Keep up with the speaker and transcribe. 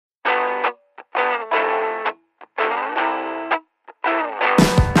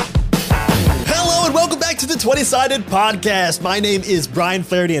back to the 20-Sided Podcast. My name is Brian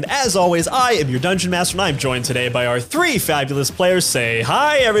Flaherty, and as always, I am your Dungeon Master, and I'm joined today by our three fabulous players. Say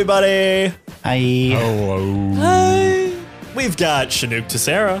hi, everybody. Hi. Hello. Hi. We've got Chinook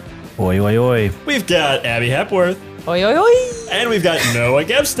Tessera. Oi, oi, oi. We've got Abby Hepworth. Oi, oi, oi. And we've got Noah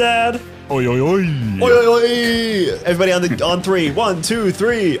Gebstad. Oi, oi, oi. Oi, oi, oi. Everybody on three. 1, 2,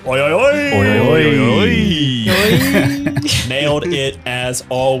 3. Oi, oi, oi. Oi, oi, oi. Nailed it as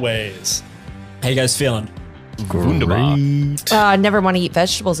always. How you guys feeling? Wunderbar. Never want to eat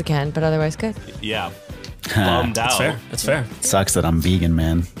vegetables again, but otherwise good. Yeah. Bummed out. That's fair. That's fair. Sucks that I'm vegan,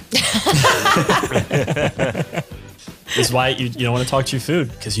 man. This is why you don't want to talk to your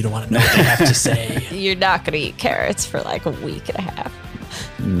food, because you don't want to know what they have to say. You're not going to eat carrots for like a week and a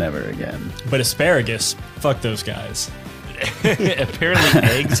half. Never again. But asparagus, fuck those guys. Apparently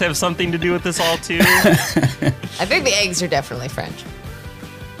eggs have something to do with this all too. I think the eggs are definitely French.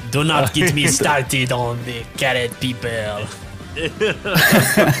 Do not get me started on the carrot people.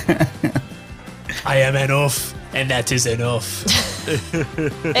 I am enough, and that is enough. There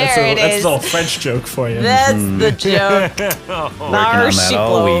it That's is. a little French joke for you. That's the joke. Working on that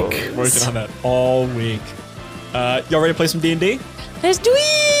all week. Working on that all week. Y'all ready to play some D&D? Let's do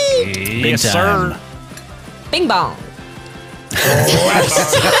it. Big Yes, time. sir. Bing bong.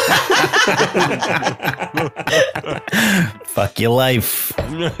 Fuck your life.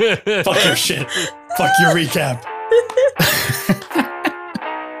 Fuck your shit. Fuck your recap.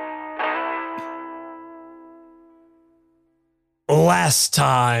 Last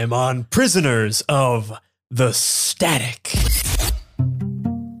time on Prisoners of the Static.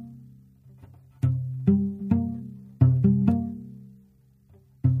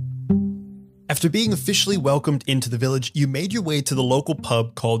 After being officially welcomed into the village, you made your way to the local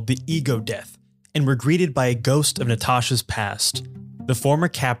pub called the Ego Death and were greeted by a ghost of Natasha's past, the former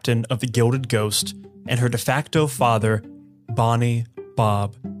captain of the Gilded Ghost and her de facto father, Bonnie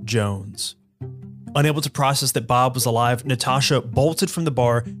Bob Jones. Unable to process that Bob was alive, Natasha bolted from the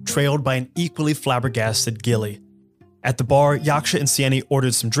bar, trailed by an equally flabbergasted Gilly. At the bar, Yaksha and Sienni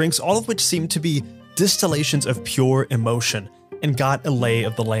ordered some drinks, all of which seemed to be distillations of pure emotion, and got a lay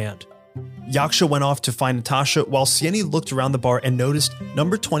of the land. Yaksha went off to find Natasha while Sienni looked around the bar and noticed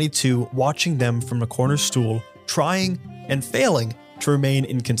number 22 watching them from a corner stool, trying and failing to remain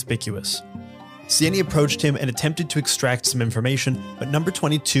inconspicuous. Sienni approached him and attempted to extract some information, but number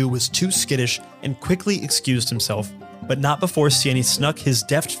 22 was too skittish and quickly excused himself, but not before Sienni snuck his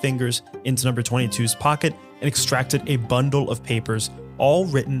deft fingers into number 22's pocket and extracted a bundle of papers, all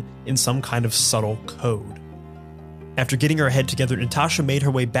written in some kind of subtle code. After getting her head together, Natasha made her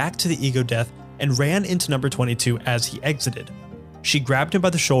way back to the Ego Death and ran into number 22 as he exited. She grabbed him by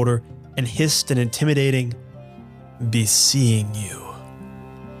the shoulder and hissed an intimidating, "Be seeing you,"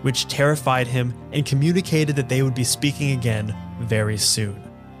 which terrified him and communicated that they would be speaking again very soon.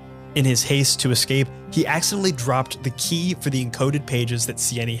 In his haste to escape, he accidentally dropped the key for the encoded pages that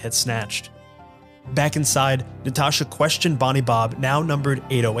Sienni had snatched. Back inside, Natasha questioned Bonnie Bob, now numbered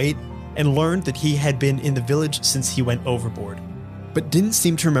 808, and learned that he had been in the village since he went overboard, but didn't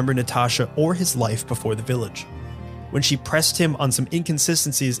seem to remember Natasha or his life before the village. When she pressed him on some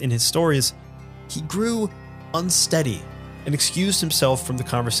inconsistencies in his stories, he grew unsteady and excused himself from the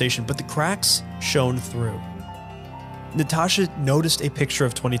conversation, but the cracks shone through. Natasha noticed a picture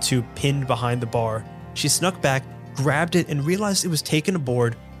of 22 pinned behind the bar. She snuck back, grabbed it, and realized it was taken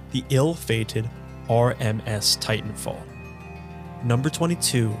aboard the ill-fated RMS Titanfall. Number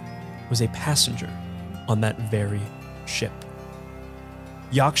 22 was a passenger on that very ship.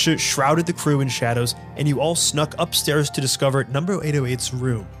 Yaksha shrouded the crew in shadows, and you all snuck upstairs to discover number 808's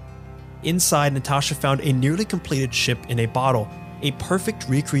room. Inside, Natasha found a nearly completed ship in a bottle, a perfect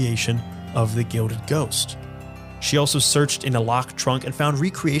recreation of the Gilded Ghost. She also searched in a locked trunk and found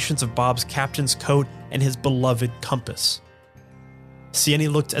recreations of Bob's captain's coat and his beloved compass. Sienni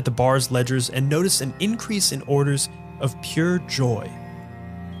looked at the bar's ledgers and noticed an increase in orders of pure joy.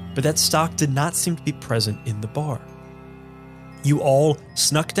 But that stock did not seem to be present in the bar. You all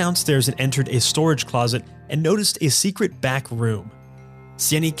snuck downstairs and entered a storage closet and noticed a secret back room.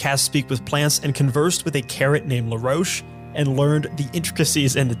 Sienni cast Speak with Plants and conversed with a carrot named LaRoche and learned the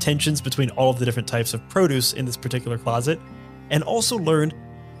intricacies and the tensions between all of the different types of produce in this particular closet, and also learned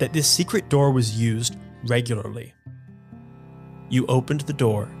that this secret door was used regularly. You opened the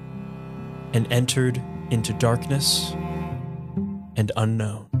door and entered into darkness and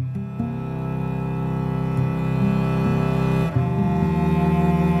unknown.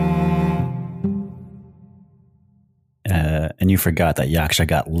 And you forgot that Yaksha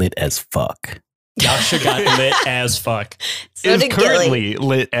got lit as fuck. Yasha got lit as fuck. So Is did Gilly. currently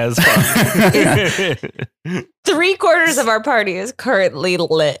lit as fuck. 3/4 of our party is currently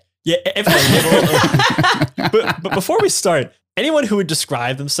lit. Yeah, but before we start, anyone who would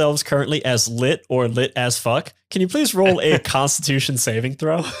describe themselves currently as lit or lit as fuck, can you please roll a Constitution saving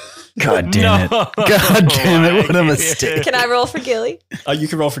throw? God damn it. God damn it. What a mistake. Can I roll for Gilly? You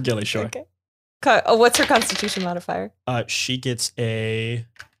can roll for Gilly, sure. Okay. What's her Constitution modifier? She gets a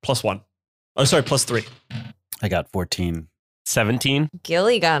 +1. Oh, sorry, +3. I got 14. 17.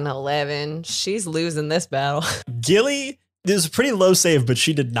 Gilly got an 11. She's losing this battle. Gilly, this is a pretty low save, but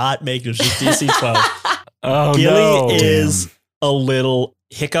she did not make it. It was just DC 12. Oh, Gilly no. is a little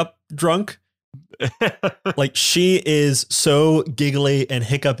hiccup drunk. Like, she is so giggly and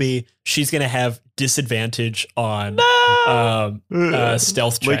hiccupy, she's going to have disadvantage on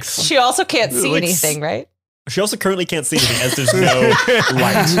stealth checks. She also can't see Like, anything, right? She also currently can't see anything as there's no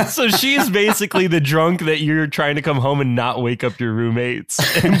light. So she's basically the drunk that you're trying to come home and not wake up your roommates,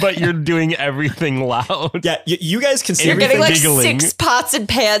 but you're doing everything loud. Yeah, you guys can see You're getting everything. like giggling. 6 pots and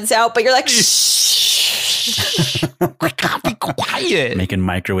pans out, but you're like, shh. Be quiet. Making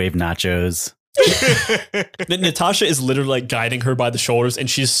microwave nachos. Natasha is literally like guiding her by the shoulders, and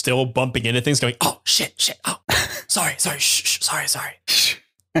she's still bumping into things, going, "Oh shit! Oh, sorry, sorry."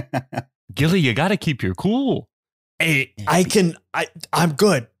 Gilly, you gotta keep your cool. Hey, I'm good.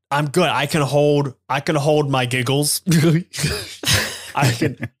 I can hold my giggles. I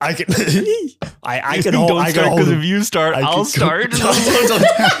can hold. Don't I can start hold. because them. if you start, I I'll can- start.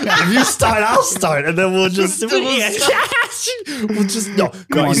 If you start, I'll start, and then we'll just no.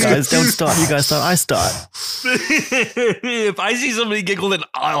 Come on, guys. Don't start. You guys start. I start. If I see somebody giggle, then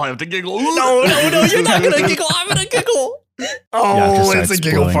I'll have to giggle. No, you're not gonna giggle. I'm gonna giggle. Yasha Oh, starts it's a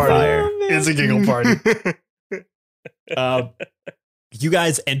giggle blowing party. fire. It's a giggle party. You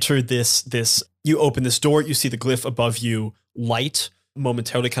guys enter this. You open this door. You see the glyph above you light,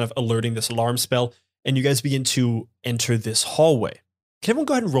 momentarily kind of alerting this alarm spell, and you guys begin to enter this hallway. Can everyone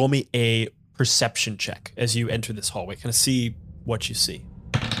go ahead and roll me a perception check as you enter this hallway? Kind of see what you see.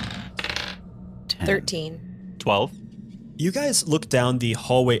 10. 13. 12. You guys look down the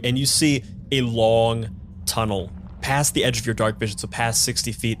hallway and you see a long tunnel past the edge of your dark vision, so past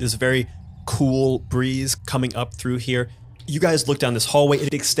 60 feet. There's a very cool breeze coming up through here. You guys look down this hallway.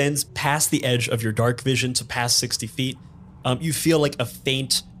 It extends past the edge of your dark vision to past 60 feet. You feel like a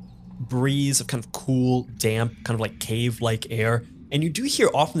faint breeze of kind of cool, damp, kind of like cave-like air. And you do hear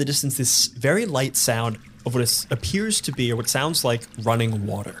off in the distance this very light sound of what appears to be, or what sounds like, running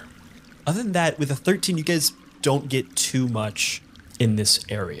water. Other than that, with a 13, you guys don't get too much in this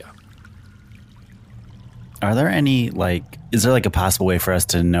area. Are there any, is there a possible way for us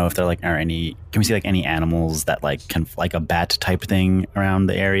to know if there are any, can we see any animals that can, a bat type thing around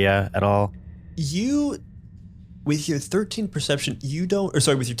the area at all? You, with your 13 perception,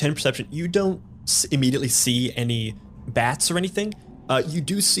 with your 10 perception, you don't immediately see any bats or anything. You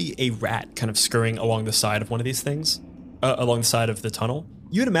do see a rat kind of scurrying along the side of one of these things, along the side of the tunnel.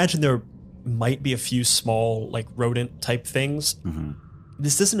 You would imagine there might be a few small, rodent type things. Mm-hmm.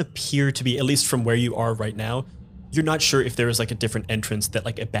 This doesn't appear to be, at least from where you are right now, you're not sure if there is a different entrance that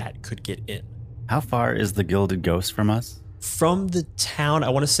a bat could get in. How far is the Gilded Ghost from us? From the town, I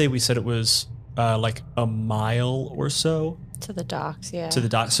want to say we said it was a mile or so To the docks, yeah. to the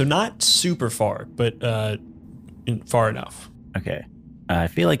dock. So not super far, but far enough. Okay. I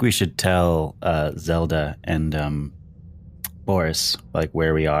feel like we should tell Zelda and Boris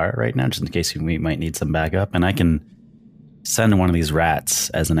where we are right now, just in case we might need some backup. And I can send one of these rats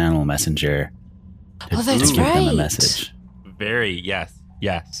as an animal messenger to, Oh, that's to give them a right. message.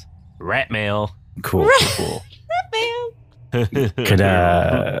 Yes. Rat mail. Cool. Man.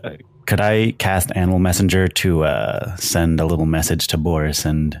 Could I cast Animal Messenger to send a little message to Boris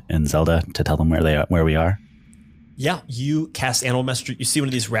and Zelda to tell them where we are? Yeah, you cast Animal Messenger. You see one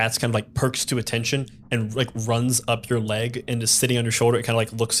of these rats kind of perks to attention and runs up your leg and is sitting on your shoulder. It kind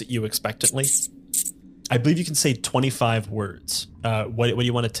of looks at you expectantly. I believe you can say 25 words. What do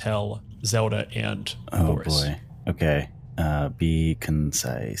you want to tell Zelda and Boris? Oh boy. Okay. Be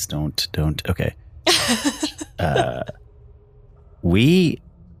concise. Don't. Okay.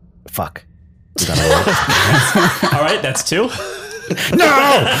 Fuck. We gotta All right, that's 2.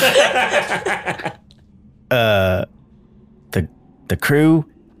 The crew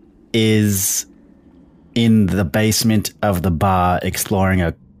is in the basement of the bar exploring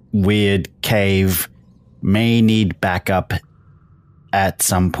a weird cave. May need backup at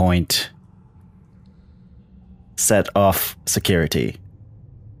some point. Set off security.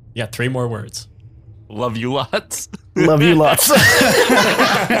 Yeah, 3 more words. Love you lots. Love you lots.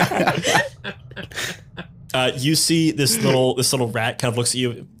 You see this little rat kind of looks at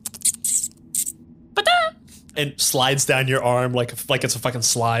you and slides down your arm like it's a fucking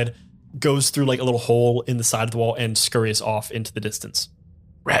slide, goes through like a little hole in the side of the wall and scurries off into the distance.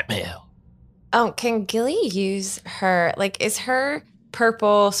 Rat mail. Can Gilly use her, like, is her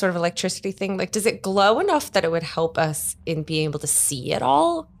purple sort of electricity thing, like, does it glow enough that it would help us in being able to see it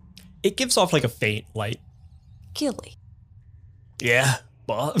all? It gives off like a faint light. Gilly. Yeah,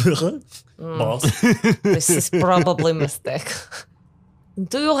 boss. This is probably a mistake.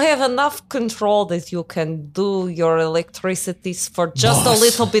 Do you have enough control that you can do your electricities for just Boss. a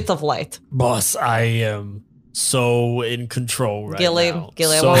little bit of light? Boss, I am so in control right Gilly, now.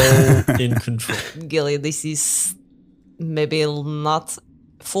 Gilly, so in control. Gilly, this is maybe not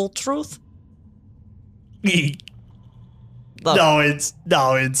full truth. I'm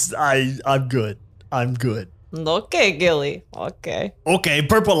good. I'm good. Okay, Gilly. Okay. Okay,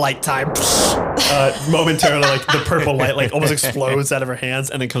 purple light time. Momentarily, like the purple light, like almost explodes out of her hands,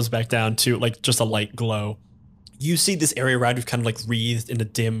 and then comes back down to like just a light glow. You see this area around you kind of like wreathed in a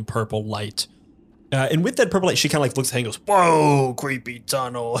dim purple light, and with that purple light, she kind of like looks at it and goes, "Whoa, creepy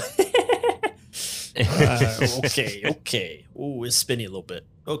tunnel." Okay. Ooh, it's spinny a little bit.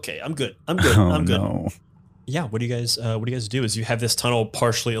 Okay, I'm good. I'm good. No. Yeah. What do you guys do? Is you have this tunnel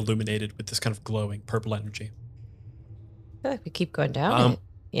partially illuminated with this kind of glowing purple energy. I feel like we keep going down.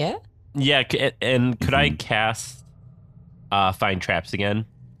 Yeah? Yeah, and could I cast Find Traps again,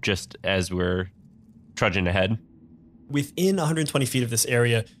 just as we're trudging ahead? Within 120 feet of this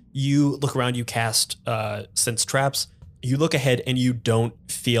area, you look around, you cast Sense Traps. You look ahead and you don't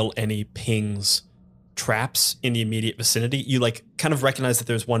feel any pings, traps in the immediate vicinity. You like kind of recognize that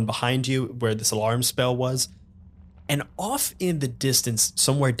there's one behind you where this alarm spell was. And off in the distance,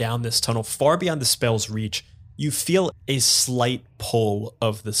 somewhere down this tunnel, far beyond the spell's reach, you feel a slight pull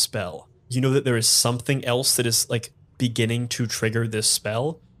of the spell. You know that there is something else that is like beginning to trigger this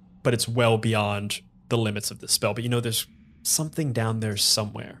spell, but it's well beyond the limits of the spell. But you know there's something down there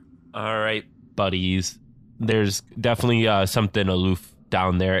somewhere. All right, buddies. There's definitely something aloof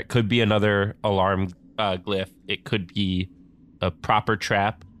down there. It could be another alarm glyph. It could be a proper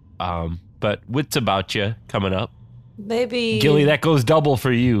trap. But wits about you coming up. Maybe. Gilly, that goes double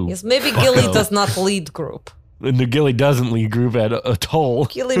for you. Yes, maybe Gilly does not lead group. And the Gilly doesn't lead group at a toll.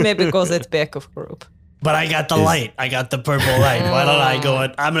 Gilly maybe goes at back of group. But I got the light. I got the purple light. Why don't I go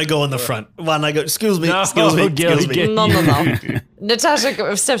in? I'm going to go in the front. Why don't I go? Excuse me. No, Excuse me. Gilly, Excuse me. No.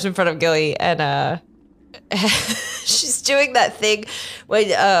 Natasha steps in front of Gilly and she's doing that thing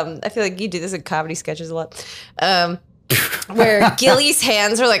when I feel like you do this in comedy sketches a lot, where Gilly's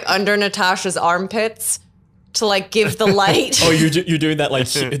hands are like under Natasha's armpits to like give the light. Oh, you're doing that like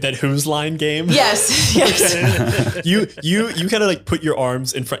that Who's Line game? Yes. You kind of like put your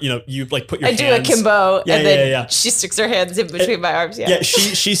arms in front. You know, you like put your. I hands. do a kimbo, Yeah, and then yeah. she sticks her hands in between my arms. Yeah,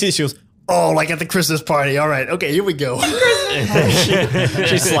 she sees. She goes, "Oh, like at the Christmas party. All right, okay, here we go."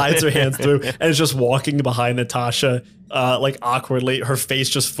 she slides her hands through and is just walking behind Natasha, like awkwardly. Her face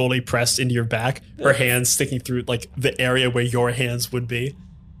just fully pressed into your back. Her hands sticking through like the area where your hands would be.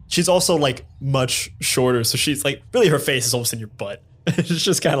 She's also like much shorter, so she's like really her face is almost in your butt. It's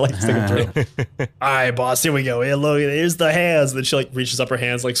just kind of like sticking through. All right, boss, here we go. Here, look, here's the hands. Then she like reaches up her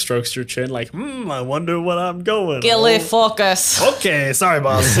hands, like strokes your chin, like, I wonder what I'm going. Gilly, focus. Okay, sorry,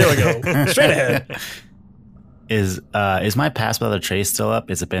 boss. Here we go. Straight ahead. Is my Pass Without a Trace still up?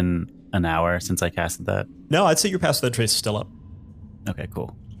 Has it been an hour since I casted that? No, I'd say your Pass Without a Trace is still up. Okay,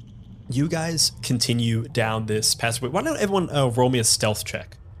 cool. You guys continue down this passageway. Why don't everyone roll me a stealth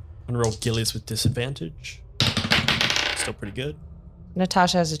check? I'm gonna roll Gillies with disadvantage. Still pretty good.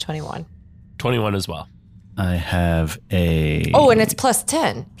 Natasha has a 21. 21 as well. I have a... Oh, and it's plus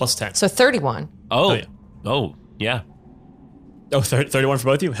 10. Plus 10. So 31. Oh, yeah. Oh, yeah. Oh, 31 for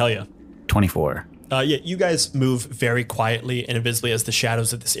both of you? Hell yeah. 24. Yeah, you guys move very quietly and invisibly as the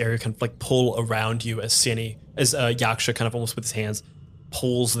shadows of this area kind of like pull around you as Yaksha kind of almost with his hands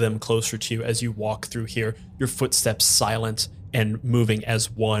pulls them closer to you as you walk through here. Your footsteps silent and moving as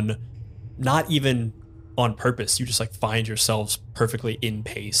one, not even on purpose. You just like find yourselves perfectly in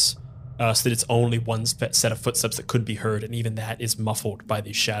pace, so that it's only one set of footsteps that could be heard, and even that is muffled by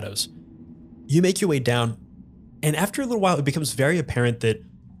these shadows. You make your way down, and after a little while, it becomes very apparent that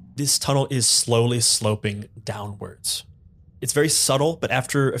this tunnel is slowly sloping downwards. It's very subtle, but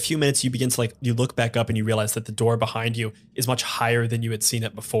after a few minutes, you look back up and you realize that the door behind you is much higher than you had seen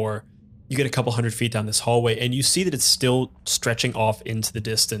it before. You get a couple hundred feet down this hallway, and you see that it's still stretching off into the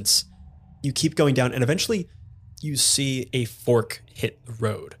distance. You keep going down, and eventually you see a fork hit the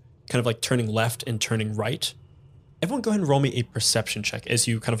road, kind of like turning left and turning right. Everyone go ahead and roll me a perception check as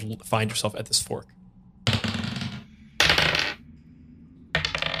you kind of find yourself at this fork.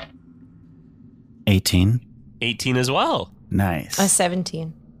 18. 18 as well. Nice. A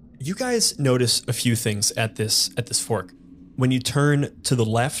 17. You guys notice a few things at this fork. When you turn to the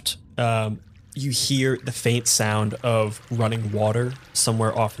left, you hear the faint sound of running water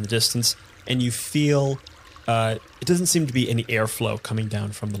somewhere off in the distance, and you feel it doesn't seem to be any airflow coming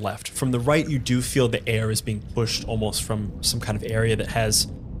down from the left. From the right, you do feel the air is being pushed almost from some kind of area that has.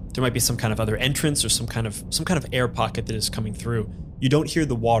 There might be some kind of other entrance or some kind of air pocket that is coming through. You don't hear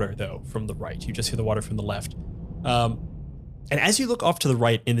the water though from the right. You just hear the water from the left. And as you look off to the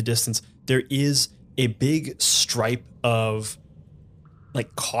right in the distance, there is a big stripe of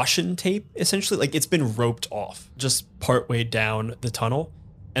like caution tape, essentially. Like it's been roped off just partway down the tunnel.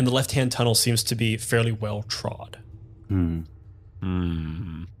 And the left-hand tunnel seems to be fairly well trod. And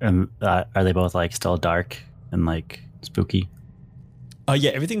are they both like still dark and like spooky?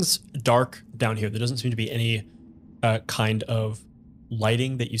 Yeah, everything's dark down here. There doesn't seem to be any kind of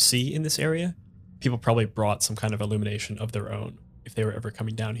lighting that you see in this area. People probably brought some kind of illumination of their own if they were ever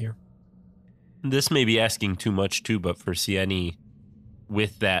coming down here. This may be asking too much too, but for Sienni,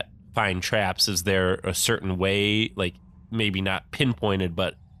 with that find traps, is there a certain way, like maybe not pinpointed,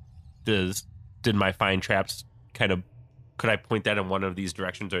 but did my find traps kind of, could I point that in one of these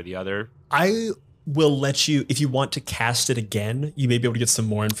directions or the other? I will let you, if you want to cast it again, you may be able to get some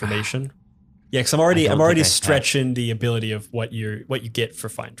more information. Yeah, because I'm already stretching the ability of what you get for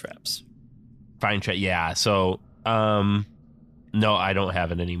find traps. Find trap, yeah. So, no, I don't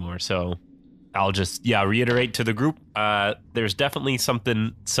have it anymore. So I'll just, reiterate to the group. There's definitely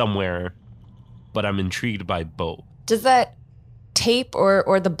something somewhere, but I'm intrigued by both. Does that tape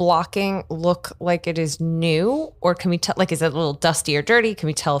or the blocking look like it is new? Or can we tell, like, is it a little dusty or dirty? Can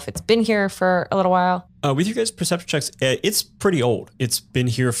we tell if it's been here for a little while? With your guys' perception checks, it's pretty old. It's been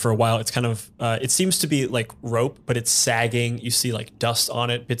here for a while. It's kind of, it seems to be like rope, but it's sagging. You see like dust on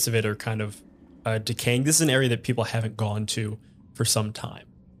it. Bits of it are kind of decaying. This is an area that people haven't gone to for some time.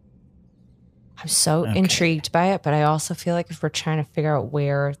 I'm so intrigued by it, but I also feel like if we're trying to figure out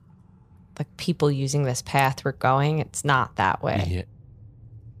where like people using this path were going, it's not that way.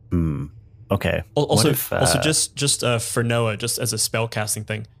 Yeah. Okay. Also, just for Noah, just as a spell casting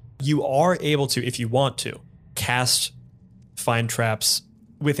thing, you are able to, if you want to, cast find traps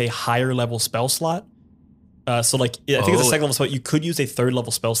with a higher level spell slot. So like, I think it's a second level spell. You could use a third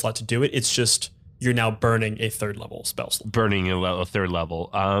level spell slot to do it. It's just you're now burning a third level spell slot. Burning a third level.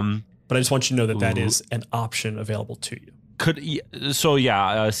 But I just want you to know that is an option available to you.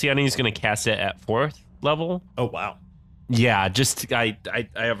 Sienni's going to cast it at 4th level. Oh, wow. Yeah, just I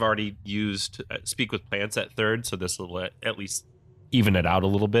have already used Speak with Plants at 3rd, so this will at least even it out a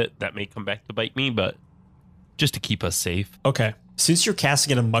little bit. That may come back to bite me, but just to keep us safe. Okay. Since you're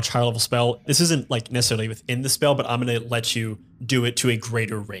casting at a much higher level spell, this isn't like necessarily within the spell, but I'm going to let you do it to a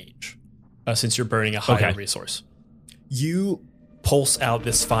greater range since you're burning a higher resource. You pulse out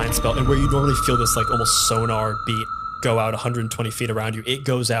this find spell, and where you normally feel this like almost sonar beat go out 120 feet around you, it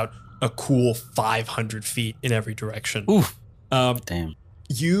goes out a cool 500 feet in every direction. Oof. Damn.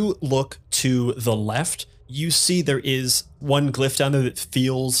 You look to the left. You see there is one glyph down there that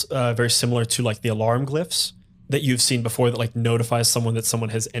feels very similar to like the alarm glyphs that you've seen before that like notifies someone that someone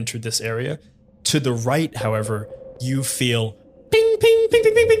has entered this area. To the right, however, you feel ping, ping, ping,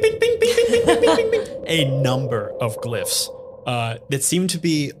 ping, ping, ping, ping, ping, ping, ping, ping, ping, ping, ping, a number of glyphs that seem to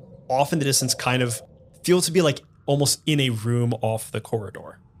be off in the distance, kind of feel to be like almost in a room off the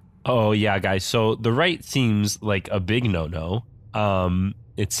corridor. Oh, yeah, guys. So the right seems like a big no-no.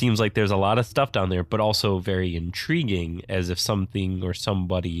 It seems like there's a lot of stuff down there, but also very intriguing, as if something or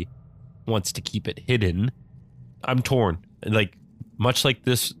somebody wants to keep it hidden. I'm torn. Like, much like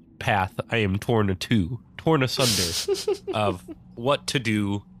this path, I am torn asunder of what to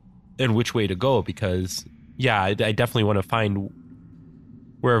do and which way to go, because, yeah, I definitely want to find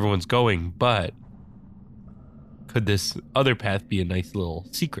where everyone's going, but could this other path be a nice little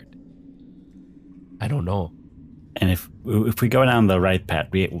secret? I don't know. And if we go down the right path,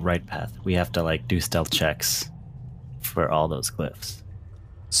 we have to like do stealth checks for all those glyphs.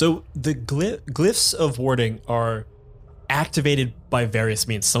 So the glyphs of warding are activated by various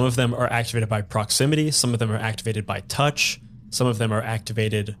means. Some of them are activated by proximity. Some of them are activated by touch. Some of them are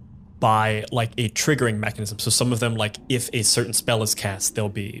activated by like a triggering mechanism. So some of them, like if a certain spell is cast, they'll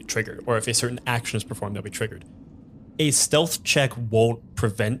be triggered, or if a certain action is performed, they'll be triggered. A stealth check won't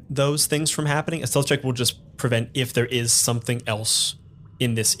prevent those things from happening. A stealth check will just prevent if there is something else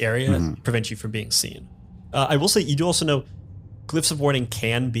in this area, prevent you from being seen. I will say, you do also know glyphs of warding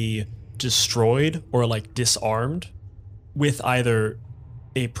can be destroyed or like disarmed with either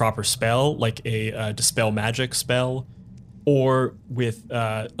a proper spell, like a dispel magic spell, or with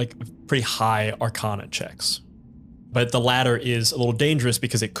like pretty high Arcana checks. But the latter is a little dangerous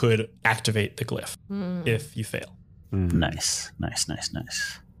because it could activate the glyph if you fail. Nice.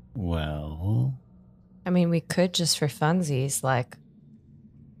 Well, I mean, we could just for funsies, like,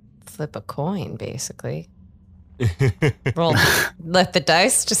 flip a coin, basically. Roll, let the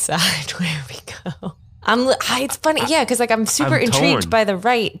dice decide where we go. It's funny, yeah, because like I'm super intrigued by the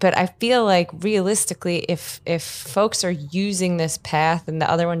right, but I feel like realistically, if folks are using this path and the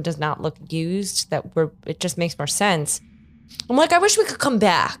other one does not look used, it just makes more sense. I'm like, I wish we could come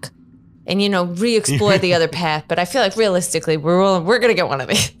back and re-explore the other path, but I feel like realistically, we're gonna get one of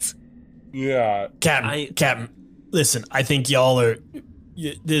these. Yeah, Captain, listen, I think y'all are.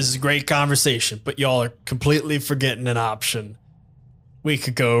 This is a great conversation, but y'all are completely forgetting an option. We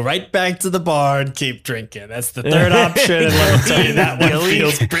could go right back to the bar and keep drinking. That's the third option, and let me tell you, that one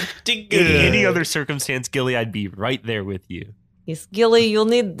feels pretty good. In any other circumstance, Gilly, I'd be right there with you. Yes, Gilly, you'll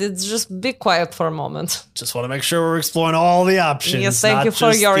need to just be quiet for a moment. Just want to make sure we're exploring all the options. Yes, thank you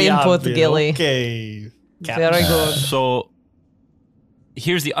for your input, Gilly. Okay. Very good. So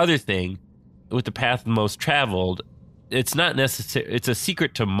here's the other thing. With the path most traveled, it's not necessary. It's a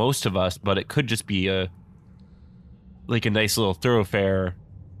secret to most of us, but it could just be a nice little thoroughfare.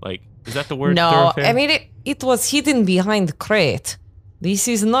 Like, is that the word? No, thoroughfare? I mean it was hidden behind crate. This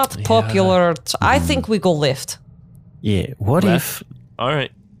is not popular. I think we go left. yeah. What if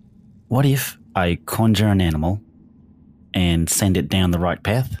I conjure an animal and send it down the right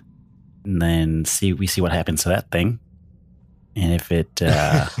path, and then we see what happens to that thing, and if it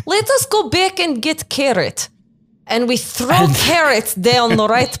Let us go back and get Carrot, and we throw Carrot down the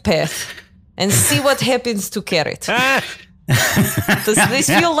right path and see what happens to Carrot. Does this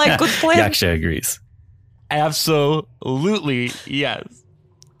feel like good plan? Yaksha agrees. Absolutely, yes.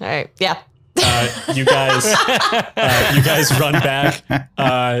 All right, yeah. You guys run back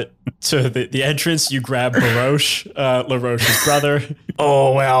to the entrance. You grab Baroche, LaRoche's brother.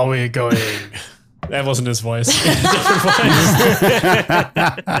 Oh, where we're going. That wasn't his voice. Different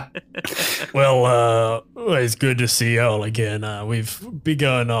voice. Well, it's good to see y'all again. We've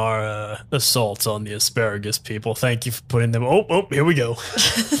begun our assault on the asparagus people. Thank you for putting them. Oh, here we go.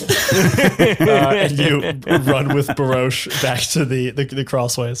 And you run with Baroche back to the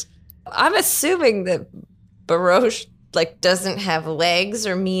crossways. I'm assuming that Baroche doesn't have legs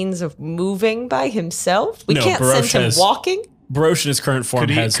or means of moving by himself. We can't send him walking. Baroche in his current form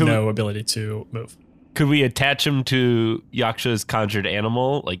has no ability to move. Could we attach him to Yaksha's conjured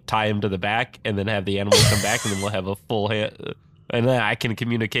animal, tie him to the back, and then have the animal come back, and then we'll have a full hand, and then I can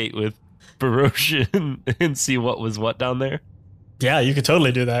communicate with Baroche and see what was what down there? Yeah, you could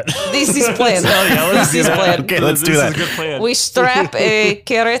totally do that. This is planned. This is planned. Okay, let's do that. This is a good plan. We strap a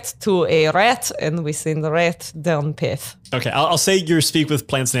carrot to a rat, and we send the rat down path. Okay, I'll say your speak with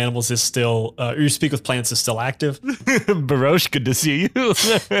plants and animals is still, your speak with plants is still active. Baroche, good to see you.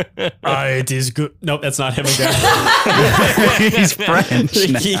 It is good. Nope, that's not him again. He's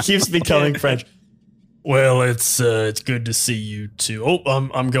French. He keeps becoming French. Well, it's good to see you too. Oh,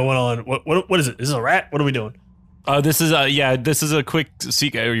 I'm going on. What is it? Is this a rat? What are we doing? This is a quick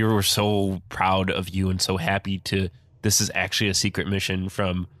secret. We're so proud of you and so happy to. This is actually a secret mission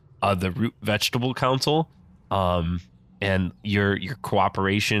from the Root Vegetable Council, and your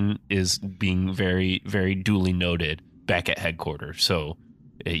cooperation is being very, very duly noted back at headquarters. So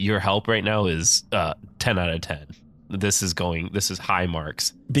your help right now is 10 out of 10. This is high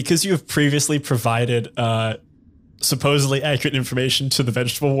marks because you have previously provided supposedly accurate information to the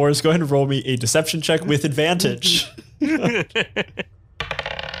Vegetable Wars. Go ahead and roll me a deception check with advantage.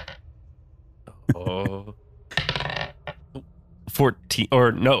 14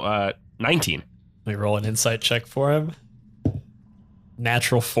 or no 19. Let me roll an insight check for him.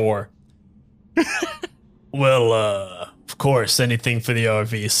 Natural 4. Well, of course, anything for the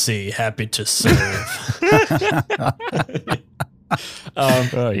RVC. Happy to serve.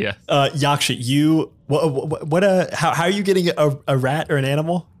 Yeah. Yaksha, you how are you getting a rat or an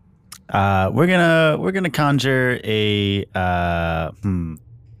animal? We're gonna conjure maybe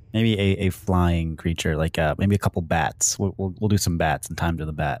a flying creature, maybe a couple bats. We'll do some bats and time to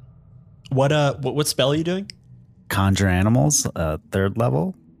the bat. What spell are you doing? Conjure animals, 3rd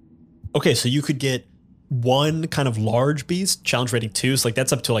level. Okay, so you could get one kind of large beast, challenge rating 2, so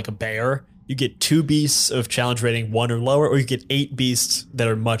that's up to a bear. You get 2 beasts of challenge rating 1 or lower, or you get 8 beasts that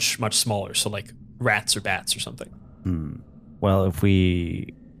are much, much smaller, so rats or bats or something. Well, if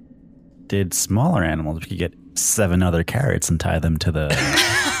we did smaller animals, we could get 7 other carrots and tie them to the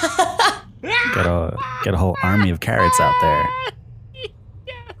get a whole army of carrots out there.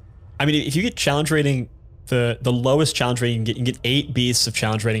 I mean, if you get challenge rating the lowest challenge rating you can get 8 beasts of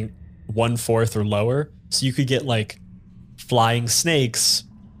challenge rating 1/4 or lower. So you could get like flying snakes,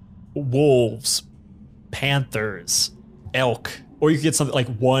 wolves, panthers, elk, or you could get something like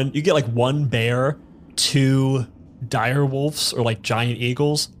one bear, 2 dire wolves or like giant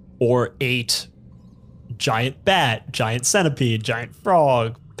eagles, or 8 giant bat, giant centipede, giant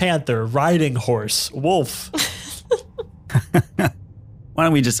frog, panther, riding horse, wolf. Why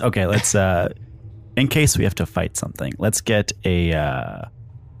don't we just let's in case we have to fight something, let's get a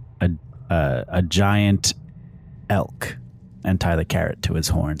giant elk and tie the carrot to his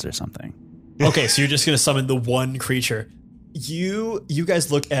horns or something. Okay, so you're just gonna summon the one creature. You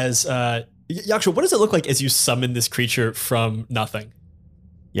guys look as Yaksha, what does it look like as you summon this creature from nothing?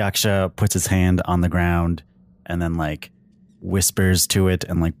 Yaksha puts his hand on the ground and then like whispers to it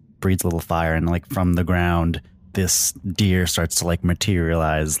and like breathes a little fire, and like from the ground this deer starts to like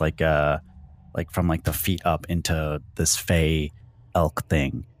materialize like from like the feet up into this fey elk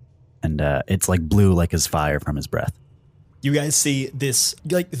thing, and it's like blue like his fire from his breath. You guys see this,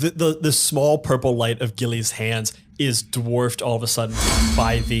 like the small purple light of Gilly's hands is dwarfed all of a sudden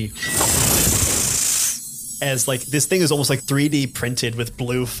by as like this thing is almost like 3D printed with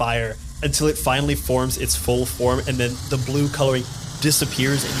blue fire until it finally forms its full form, and then the blue coloring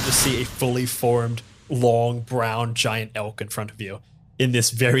disappears and you just see a fully formed long brown giant elk in front of you in this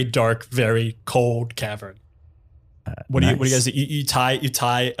very dark, very cold cavern. What do you guys do? You tie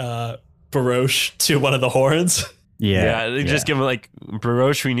Barosh to one of the horns? Yeah, they just give him like,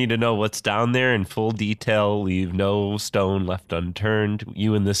 Barosh, we need to know what's down there in full detail. Leave no stone left unturned.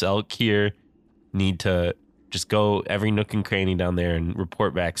 You and this elk here need to just go every nook and cranny down there and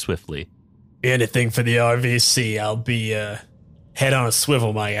report back swiftly. Anything for the RVC. I'll be head on a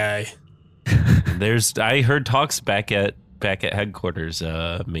swivel, my guy. I heard talks back at headquarters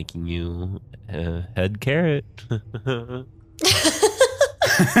making you head carrot.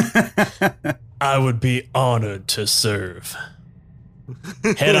 I would be honored to serve.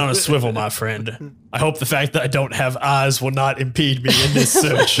 Head on a swivel, my friend. I hope the fact that I don't have eyes will not impede me in this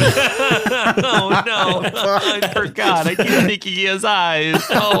search. Oh no, I forgot. I keep thinking he has eyes.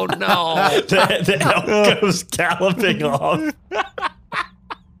 Oh no. The elk goes galloping off.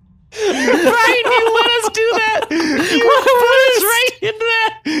 Brian, you let us do that. You put us right into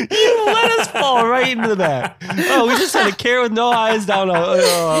that. You let us fall right into that. Oh, we just had a carrot with no eyes down.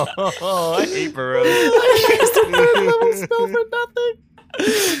 I hate burrows.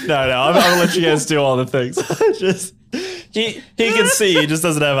 No, I'm gonna let you guys do all the things. Just he can see, he just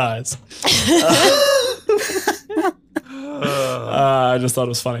doesn't have eyes. I just thought it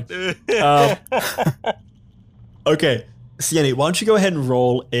was funny. Okay, Sienna, why don't you go ahead and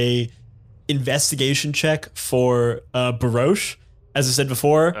roll a investigation check for Barosh? As I said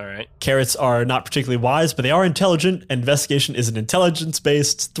before, All right. Carrots are not particularly wise, but they are intelligent. Investigation is an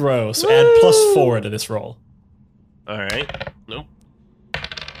intelligence-based throw, so add +4 to this roll. All right. Nope.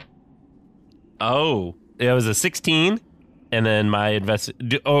 Oh, it was a 16, and then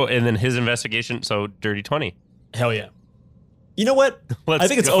and then his investigation. So dirty 20. Hell yeah. You know what? Let's I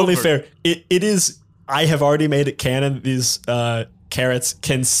think it's go only for fair. It is. I have already made it canon that these carrots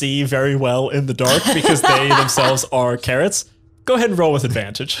can see very well in the dark because they themselves are carrots. Go ahead and roll with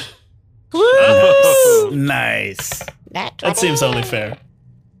advantage. Nice. That seems only fair.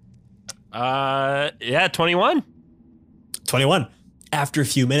 Yeah, 21. 21. After a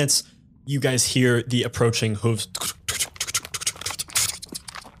few minutes, you guys hear the approaching hooves.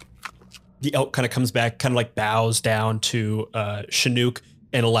 The elk kind of comes back, kind of like bows down to Chinook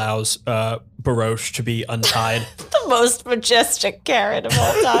and allows Barosh to be untied. The most majestic carrot of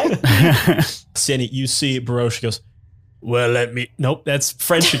all time. Sandy, you see Barosh goes, well, let me... Nope, that's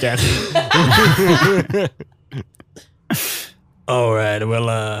French again. All right,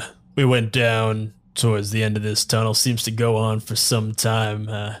 well, we went down towards the end of this tunnel. Seems to go on for some time.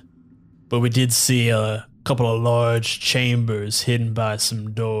 But we did see a couple of large chambers hidden by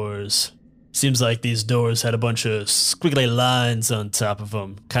some doors. Seems like these doors had a bunch of squiggly lines on top of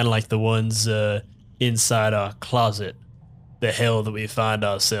them, kind of like the ones inside our closet. The hell that we find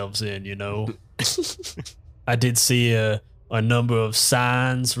ourselves in, you know? I did see a number of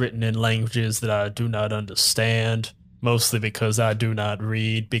signs written in languages that I do not understand, mostly because I do not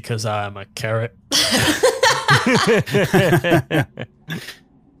read, because I am a carrot.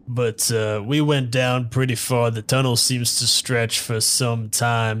 But we went down pretty far. The tunnel seems to stretch for some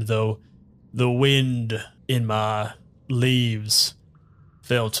time, though the wind in my leaves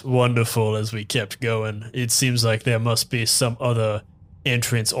felt wonderful as we kept going. It seems like there must be some other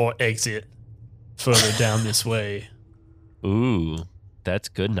entrance or exit further down this way. Ooh. That's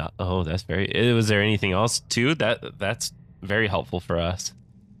good. Not that's very. Was there anything else too? That's very helpful for us.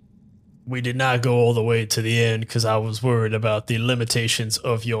 We did not go all the way to the end because I was worried about the limitations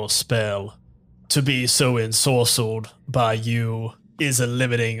of your spell. To be so ensorcelled by you is a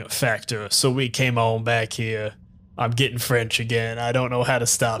limiting factor, so we came on back here. I'm getting French again. I don't know how to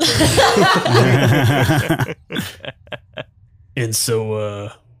stop it. And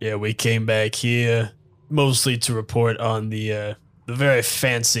so, we came back here mostly to report on the very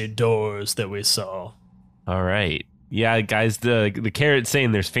fancy doors that we saw. All right. Yeah, guys, the carrot's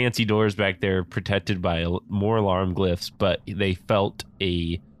saying there's fancy doors back there protected by more alarm glyphs, but they felt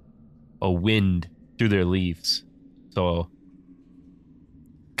a wind through their leaves. So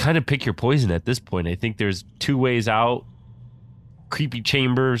kind of pick your poison at this point. I think there's two ways out: creepy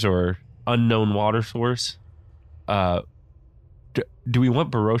chambers or unknown water source. Do we want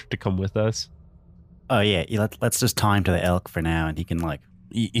Baroche to come with us? Oh yeah, let's just tie him to the elk for now, and he can like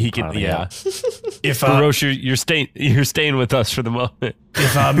he can yeah. If Baroche, you're staying with us for the moment.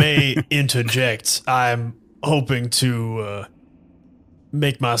 If I may interject, I'm hoping to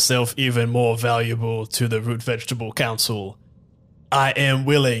make myself even more valuable to the Root Vegetable Council. I am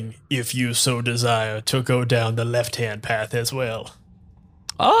willing, if you so desire, to go down the left-hand path as well.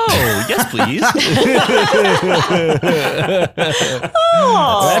 Oh, yes, please.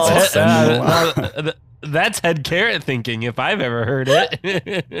 That's head carrot thinking, if I've ever heard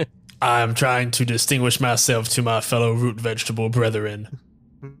it. I'm trying to distinguish myself to my fellow root vegetable brethren.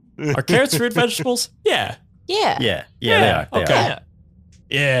 Are carrots root vegetables? Yeah. Yeah. Yeah, they are. They Okay. are.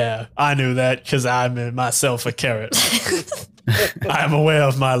 Yeah, I knew that because I'm myself a carrot. I'm aware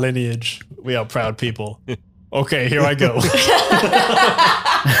of my lineage. We are proud people. Okay, here I go.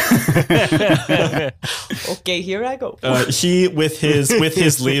 Okay, here I go. He with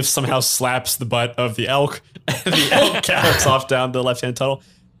his leaf somehow slaps the butt of the elk, and the elk carrots off down the left-hand tunnel.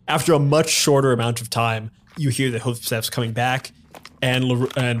 After a much shorter amount of time, you hear the footsteps coming back, and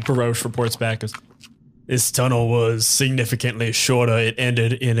Baroche reports back as, This tunnel was significantly shorter. It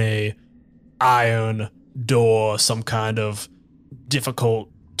ended in a iron door, some kind of difficult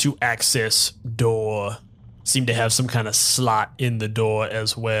to access door. Seemed to have some kind of slot in the door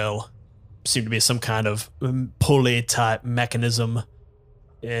as well. Seemed to be some kind of pulley type mechanism.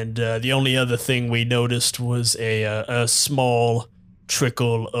 And the only other thing we noticed was a small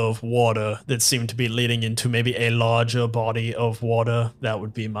trickle of water that seemed to be leading into maybe a larger body of water. That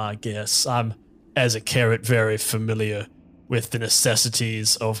would be my guess. I'm, as a carrot, very familiar with the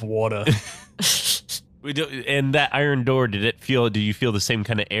necessities of water. And that iron door, do you feel the same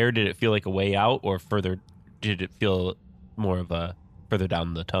kind of air? Did it feel like a way out, or did it feel more of a further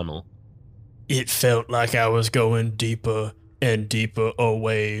down the tunnel? It felt like I was going deeper and deeper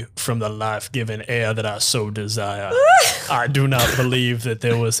away from the life-giving air that I so desire. I do not believe that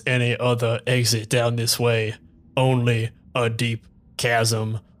there was any other exit down this way, only a deep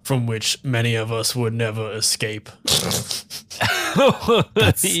chasm from which many of us would never escape. That's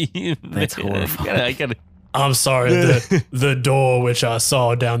horrible. I'm sorry, the door which I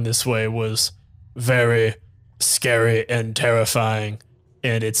saw down this way was very scary and terrifying,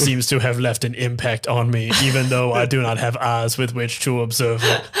 and it seems to have left an impact on me, even though I do not have eyes with which to observe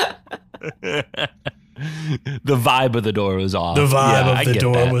it. The vibe of the door was off. The vibe Yeah, I of the get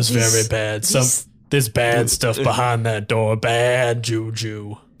door that. was very bad. There's bad stuff behind that door. Bad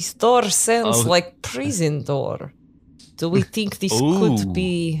juju. This door sounds Oh. like prison door. Do we think this Ooh. could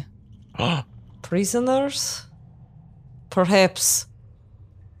be prisoners? Perhaps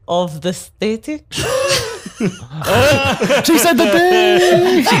of the static? She said the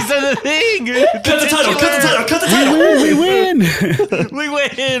thing. She said the thing. Cut the title. We win. We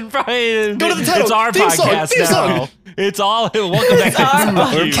win, Brian. Go to the title. It's our Theme song, podcast theme now. song. It's all. Welcome back to our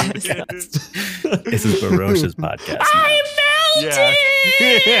our This is Baroche's podcast. Yeah.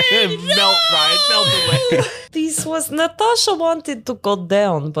 Melt, Brian. Melt away. This was Natasha wanted to go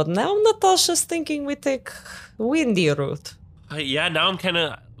down, but now Natasha's thinking we take windy route. Yeah, now I'm kind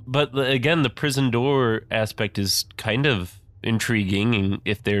of. But again, the prison door aspect is kind of intriguing. And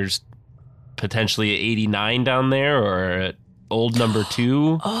if there's potentially an 89 down there or an old number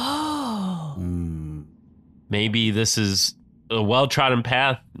 2, Oh. maybe this is a well-trodden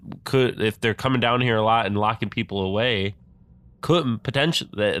path. Could, if they're coming down here a lot and locking people away, could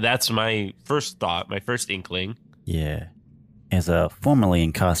potentially. That's my first thought, my first inkling. Yeah. As a formerly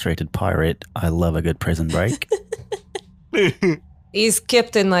incarcerated pirate, I love a good prison break. Is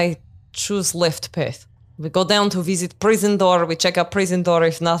Captain, I choose left path. We go down to visit prison door, we check out prison door.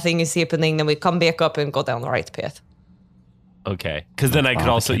 If nothing is happening, then we come back up and go down the right path. Okay, because then I could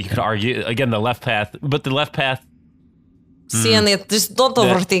also, you could argue again the left path, but the left path Sienna, just don't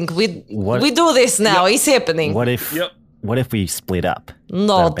overthink. What- We do this now. It's happening. What if? Yep. What if we split up?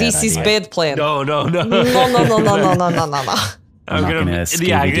 No, Is that a this bad is idea? bad plan. No. No. I'm not gonna yeah,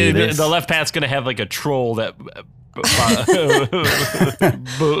 Scooby-Doo this. the left path's gonna have like a troll that Baruch.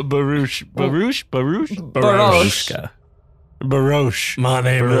 Barushka. Barosh. My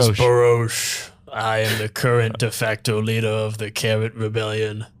name is Barosh. Barosh. I am the current de facto leader of the Carrot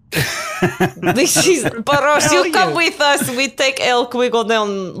Rebellion. This is Barosh. You come with us. We take elk. We go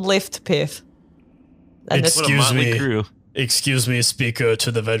down left path. And It's- What a Excuse motley me. crew. Excuse me, speaker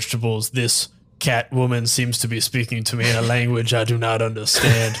to the vegetables. This cat woman seems to be speaking to me in a language I do not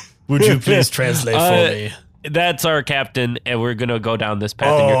understand. Would you please translate for me? That's our captain, and we're gonna go down this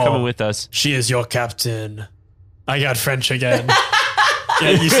path, and you're Oh. coming with us. She is your captain. I got French again. Yeah,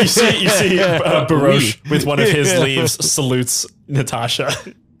 you see Barosh with one of his leaves salutes Natasha.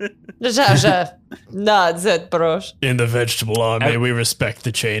 Natasha nods at Barosh. In the vegetable army, we respect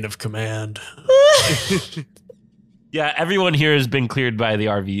the chain of command. Yeah, everyone here has been cleared by the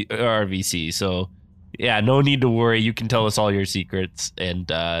RVC, so yeah, no need to worry. You can tell us all your secrets, and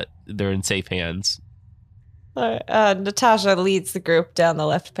they're in safe hands. Natasha leads the group down the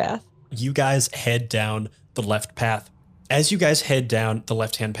left path. You guys head down the left path. As you guys head down the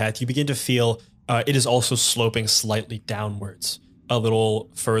left-hand path, you begin to feel it is also sloping slightly downwards, a little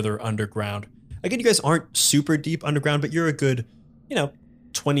further underground. Again, you guys aren't super deep underground, but you're a good,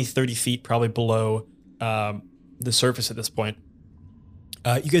 20, 30 feet probably below the surface at this point.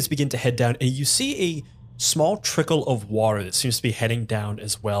 You guys begin to head down, and you see a small trickle of water that seems to be heading down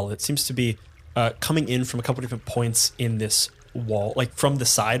as well. It seems to be coming in from a couple different points in this wall, like from the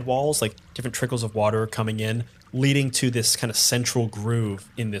side walls, like different trickles of water are coming in, leading to this kind of central groove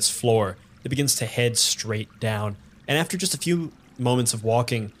in this floor that begins to head straight down. And after just a few moments of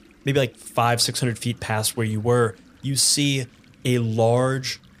walking, maybe like 500-600 feet past where you were, you see a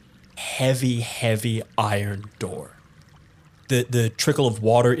large, heavy iron door. The trickle of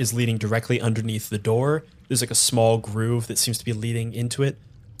water is leading directly underneath the door. There's like a small groove that seems to be leading into it.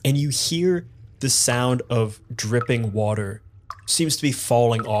 And you hear the sound of dripping water seems to be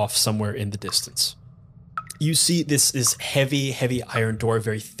falling off somewhere in the distance. You see this heavy iron door,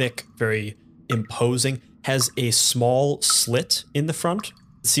 very thick, very imposing, has a small slit in the front.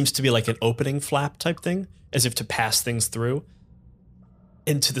 It seems to be like an opening flap type thing, as if to pass things through.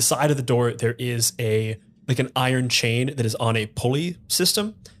 And to the side of the door, there is an iron chain that is on a pulley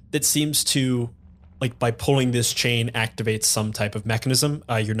system that seems to, like, by pulling this chain, activates some type of mechanism.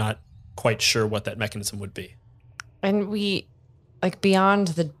 You're not quite sure what that mechanism would be. And we, like, beyond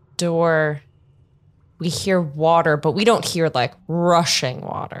the door, we hear water, but we don't hear, like, rushing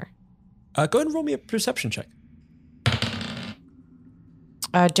water. Go ahead and roll me a perception check.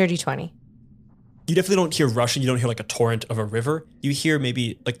 Dirty 20. You definitely don't hear rushing. You don't hear like a torrent of a river. You hear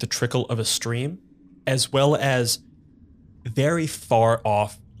maybe like the trickle of a stream, as well as very far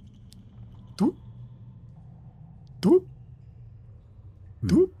off. Doop, doop,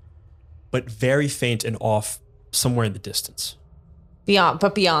 doop, but very faint and off somewhere in the distance. Beyond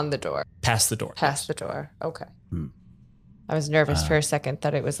the door. Past the door. Past the door. Okay. I was nervous for a second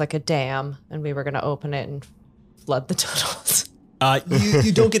that it was like a dam and we were going to open it and flood the tunnels.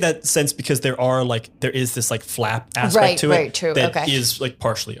 You don't get that sense because there is this like flap aspect to it. Right, true. That Okay. is like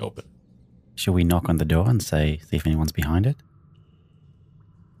partially open. Should we knock on the door and see if anyone's behind it?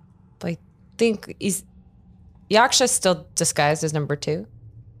 I think is Yaksha still disguised as number 2?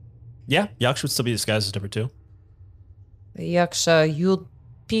 Yeah, Yaksha would still be disguised as number 2. Yaksha, you'll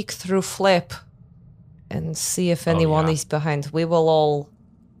peek through flap and see if anyone yeah. is behind. We will all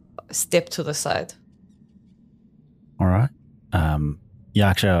step to the side. All right.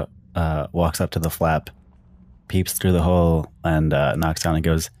 Yaksha walks up to the flap, peeps through the hole, and knocks down and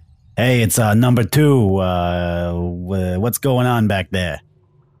goes, "Hey, it's number 2. What's going on back there?"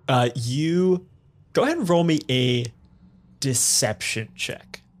 You go ahead and roll me a deception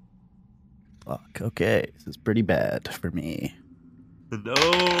check. Fuck. Okay, this is pretty bad for me.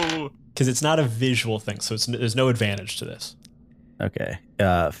 No. Because it's not a visual thing, so there's no advantage to this. Okay.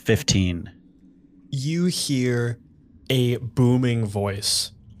 15. You hear a booming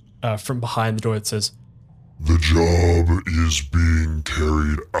voice from behind the door that says, The job is being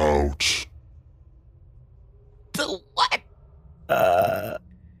carried out. The what?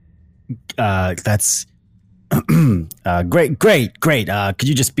 That's great. Could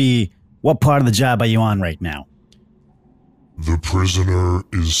you just be, what part of the job are you on right now? The prisoner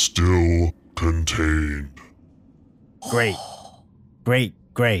is still contained. Great.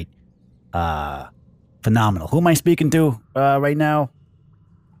 Phenomenal. Who am I speaking to right now?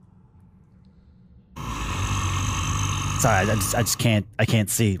 Sorry, I just can't. I can't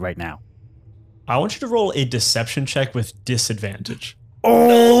see right now. I want you to roll a deception check with disadvantage.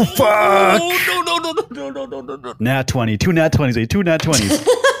 Oh fuck! No. Nat 20, 2 nat 20s, 2 nat 20s.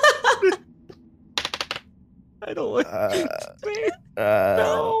 I don't want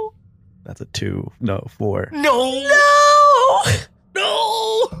no. That's a 2. No, 4. No.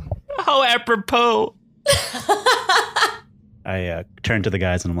 How apropos. I turn to the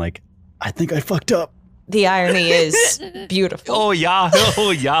guys and I'm like, I think I fucked up. The irony is beautiful. Oh yeah.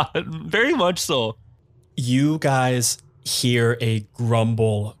 Very much so. You guys hear a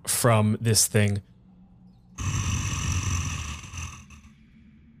grumble from this thing.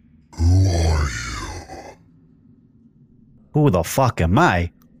 Who are you? Who the fuck am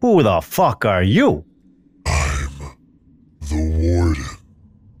I? Who the fuck are you? I'm the warden.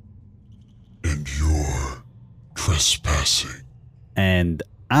 And you're trespassing. And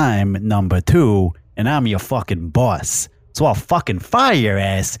I'm number 2, and I'm your fucking boss. So I'll fucking fire your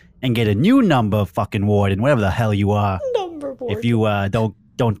ass and get a new number fucking warden, whatever the hell you are. Number board. If you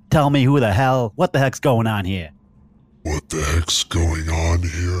don't tell me what the heck's going on here. What the heck's going on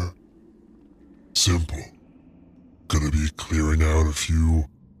here? Simple. Gonna be clearing out a few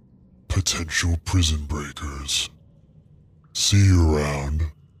potential prison breakers. See you around.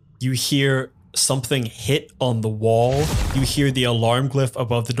 You hear something hit on the wall. You hear the alarm glyph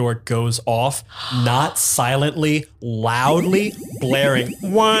above the door goes off, not silently, loudly, blaring.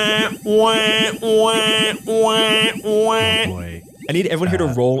 Wah, wah, wah, wah, wah. Boy. I need everyone here to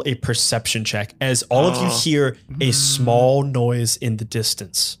roll a perception check as all of you hear a small noise in the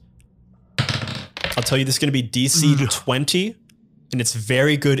distance. I'll tell you this is going to be DC 20, and it's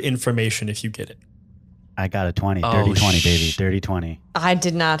very good information if you get it. I got a 20. Dirty 20, baby. Dirty 20. I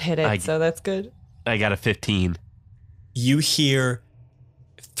did not hit it, so that's good. I got a 15. You hear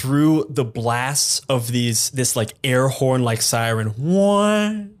through the blasts of this like air horn like siren,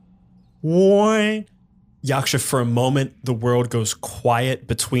 one. Yaksha, for a moment, the world goes quiet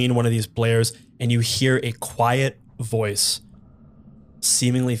between one of these blares, and you hear a quiet voice,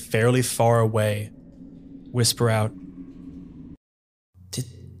 seemingly fairly far away, whisper out,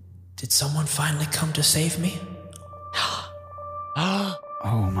 Did someone finally come to save me?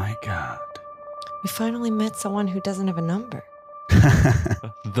 Oh my god. We finally met someone who doesn't have a number.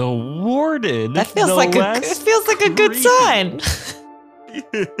 The warden. That feels the like last a good sign.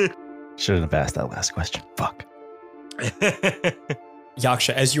 Shouldn't have asked that last question. Fuck.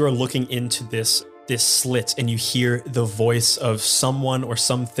 Yaksha, as you are looking into this slit and you hear the voice of someone or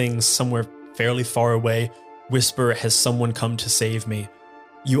something somewhere fairly far away whisper, has someone come to save me?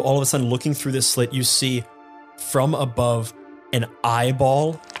 You all of a sudden, looking through this slit, you see from above an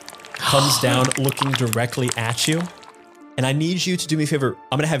eyeball comes down looking directly at you. And I need you to do me a favor.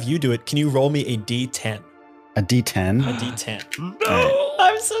 I'm going to have you do it. Can you roll me a D10? A D10? A D10. No.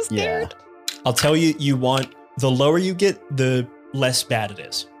 I'm so scared. I'll tell you, you want, the lower you get, the less bad it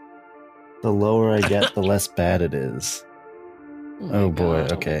is. The lower I get, the less bad it is. Oh boy,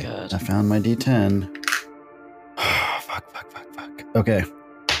 God, okay. oh my God. I found my D10. Fuck. Okay,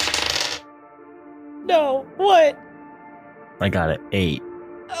 No, what? I got it. 8.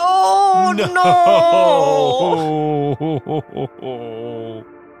 Oh no!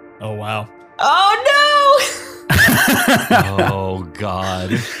 Oh, wow. Oh Oh God.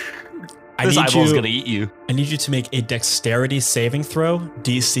 This need eyeball's you- gonna eat you. I need you to make a dexterity saving throw,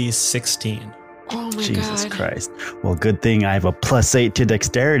 DC 16. no! Oh my Jesus God! Christ. Well, good thing I have a +8 to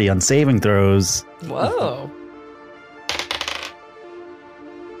dexterity on saving throws. Whoa!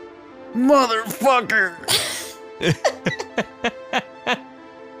 Motherfucker!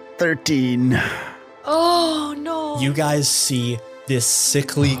 13. Oh no! You guys see this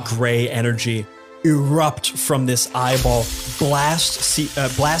sickly gray energy erupt from this eyeball, blast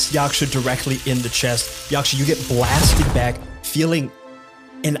Yaksha directly in the chest. Yaksha, you get blasted back, feeling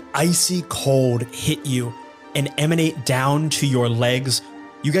an icy cold hit you and emanate down to your legs.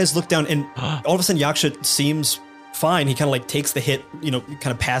 You guys look down, and all of a sudden Yaksha seems fine. He kind of like takes the hit, kind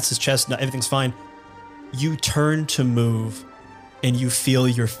of pats his chest, and everything's fine. You turn to move, and you feel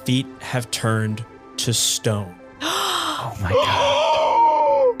your feet have turned to stone. Oh my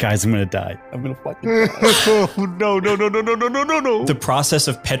god. Guys, I'm gonna die. I'm gonna fucking die. No. The process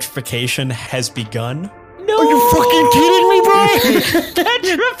of petrification has begun. No! Are you fucking kidding me, bro?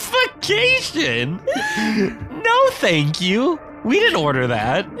 Petrification? No, thank you. We didn't order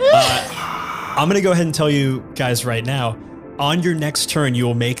that. I'm going to go ahead and tell you guys right now, on your next turn, you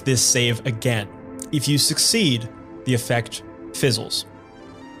will make this save again. If you succeed, the effect fizzles.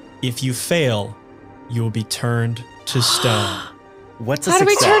 If you fail, you will be turned to stone. What's a How do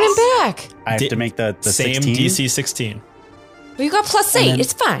we success? turn him back? I have to make the Same 16? DC 16. Well, you got +8. then-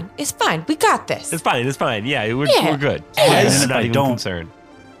 It's fine. It's fine. We got this. It's fine. It's fine. Yeah, we're Yeah. good. As I'm not I even don't- concerned.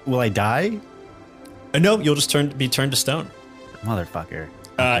 Will I die? No, you'll just be turned to stone. Motherfucker.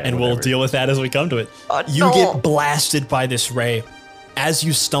 And we'll whatever. deal with that as we come to it. Oh, You no. get blasted by this ray. As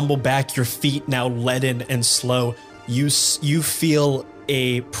you stumble back, your feet now leaden and slow. You feel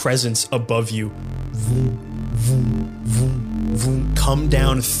a presence above you. Vroom, vroom, vroom, vroom, come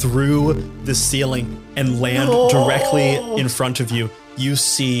down through the ceiling and land directly in front of you. You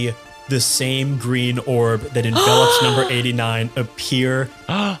see the same green orb that envelops number 89 appear,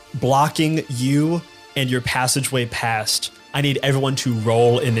 blocking you and your passageway past. I need everyone to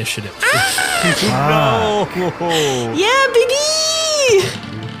roll initiative. No. Yeah, baby!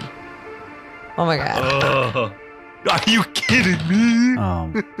 Oh my god. Are you kidding me?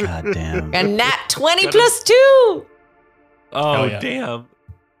 Oh, goddamn. A nat 20 +2! Oh, yeah. damn.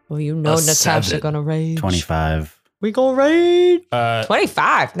 Well, you know A Natasha 7. gonna rage. 25. We gonna rage. Uh,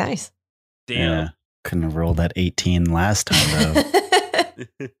 25. Nice. Damn. Yeah. Couldn't have rolled that 18 last time,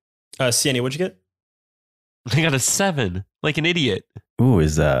 though. Sienna, what'd you get? I got a 7. Like an idiot. Ooh,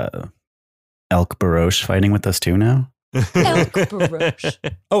 is Elk Baroche fighting with us too now? Elk Baroche.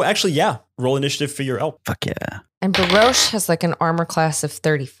 Oh, actually, yeah. Roll initiative for your elk. Fuck yeah. And Baroche has like an armor class of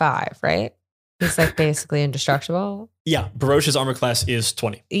 35, right? He's like basically indestructible. Yeah, Baroche's armor class is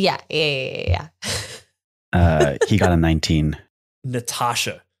 20. Yeah. Yeah. He got a 19.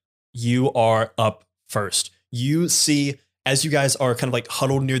 Natasha, you are up first. You see, as you guys are kind of like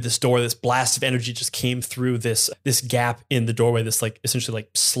huddled near this door, this blast of energy just came through this gap in the doorway, this like essentially like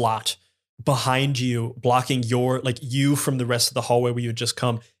slot behind you, blocking you from the rest of the hallway where you had just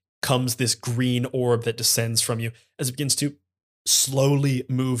comes this green orb that descends from you as it begins to slowly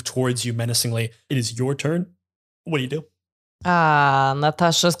move towards you menacingly. It is your turn. What do you do?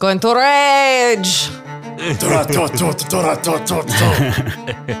 Natasha's going to rage.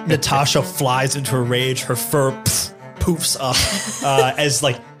 Natasha flies into a rage. Her fur poofs up as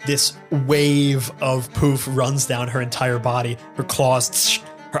like this wave of poof runs down her entire body. Her claws,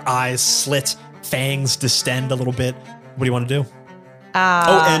 her eyes slit, fangs distend a little bit. What do you want to do?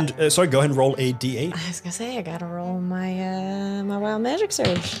 Sorry, go ahead and roll a d8. I was gonna say I gotta roll my my wild magic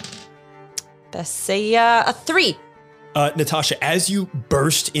surge. That's a 3. Natasha, as you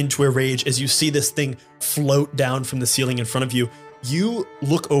burst into a rage, as you see this thing float down from the ceiling in front of you, you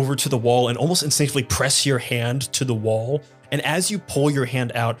look over to the wall and almost instinctively press your hand to the wall. And as you pull your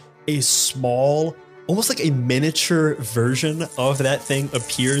hand out, a small, almost like a miniature version of that thing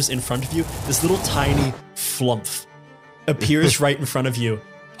appears in front of you. This little tiny flumph appears right in front of you,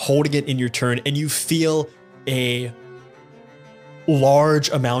 holding it in your turn, and you feel a large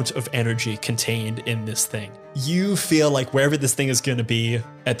amount of energy contained in this thing. You feel like wherever this thing is going to be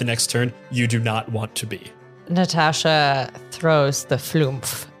at the next turn, you do not want to be. Natasha throws the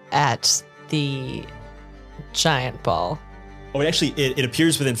flumph at the giant ball. Oh, it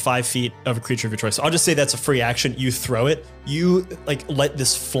appears within 5 feet of a creature of your choice. So I'll just say that's a free action. You throw it. You like let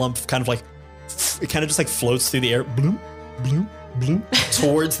this flump kind of like, it kind of just like floats through the air, bloom, bloom, bloom,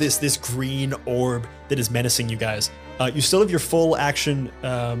 towards this green orb that is menacing you guys. You still have your full action.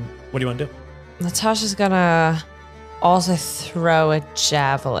 What do you want to do? Natasha's gonna also throw a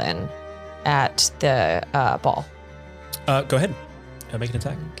javelin at the ball. Go ahead. Make an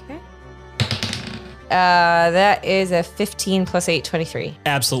attack. Okay. That is a 15 + 8, 23.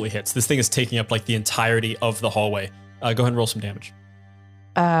 Absolutely hits. This thing is taking up like the entirety of the hallway. Go ahead and roll some damage.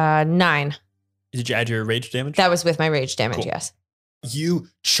 9. Did you add your rage damage? That was with my rage damage, Cool. yes. You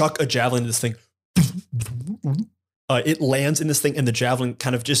chuck a javelin into this thing. It lands in this thing, and the javelin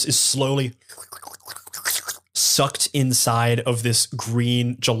kind of just is slowly sucked inside of this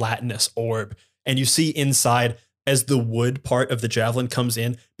green gelatinous orb. And you see inside, as the wood part of the javelin comes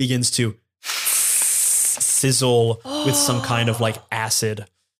in, begins to sizzle with some kind of like acid.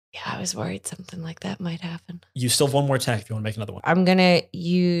 Yeah, I was worried something like that might happen. You still have one more attack if you want to make another one. I'm gonna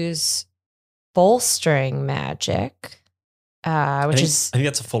use bolstering magic, I which think, is I think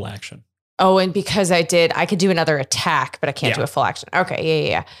that's a full action. and because I could do another attack, but I can't do Yeah. a full action. Okay,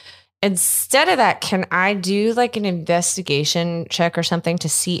 yeah. Instead of that, can I do like an investigation check or something to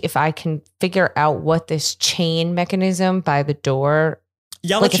see if I can figure out what this chain mechanism by the door,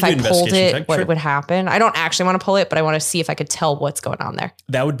 Yeah, I'll like let if you do I an pulled investigation it, check. what Sure. would happen? I don't actually want to pull it, but I want to see if I could tell what's going on there.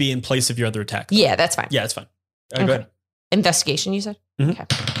 That would be in place of your other attack. Yeah, that's fine. Yeah, it's fine. Go Okay. ahead. Investigation, you said? Mhm. Okay.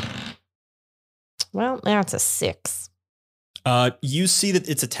 Well, that's a 6. You see that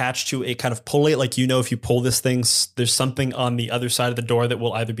it's attached to a kind of pulley. Like, you know, if you pull this thing, there's something on the other side of the door that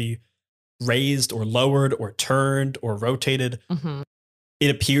will either be raised or lowered or turned or rotated. Mm-hmm. It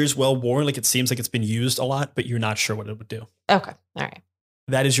appears well worn, like it seems like it's been used a lot, but you're not sure what it would do. Okay. All right.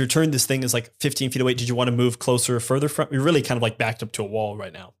 That is your turn. This thing is like 15 feet away. Did you want to move closer or further from? You're really kind of like backed up to a wall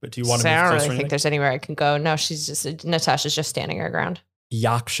right now. But do you want to So move I don't closer? really think there's anywhere I can go. No, Natasha's just standing her ground.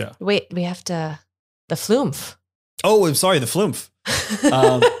 Yaksha. Wait, we have to the flumph. Oh, I'm sorry, the flumph.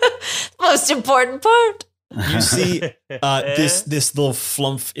 Most important part. You see this little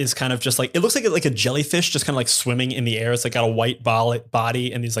flumph is kind of just like, it looks like a jellyfish just kind of like swimming in the air. It's like got a white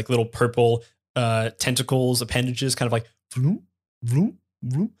body and these like little purple tentacles, appendages, kind of like vroom, vroom,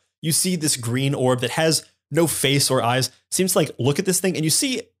 vroom. You see this green orb that has no face or eyes. Seems like, look at this thing, and you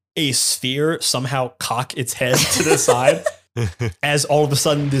see a sphere somehow cock its head to the side as all of a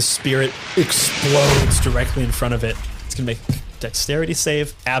sudden this spirit explodes directly in front of it. It's gonna make a dexterity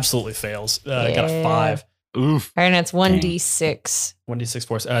save. Absolutely fails. Got a 5. Oof. All right, and it's 1d6. 1d6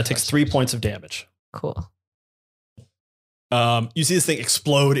 force. Takes 3 points of damage. Cool. You see this thing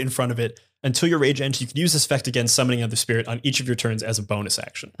explode in front of it. Until your rage ends, you can use this effect against summoning another spirit on each of your turns as a bonus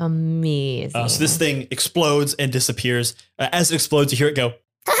action. Amazing. So this thing explodes and disappears. As it explodes, you hear it go.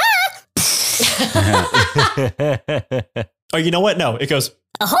 Oh, you know what? No, it goes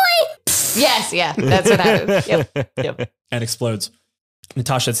Yes, yeah, that's what happens. Yep. and explodes.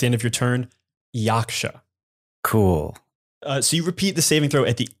 Natasha, it's the end of your turn. Yaksha. Cool. So you repeat the saving throw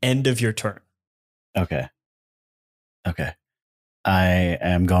at the end of your turn. Okay. I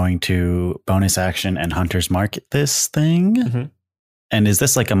am going to bonus action and Hunter's Mark this thing. Mhm. And is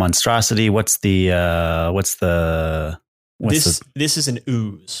this like a monstrosity? What's the This is an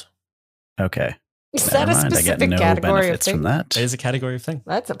ooze. okay. Is that a Never mind, I specific get no category of benefits thing? from that. It is a category of thing.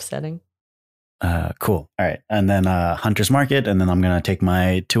 That's upsetting. Cool. All right. And then Hunter's Mark it, and then I'm gonna take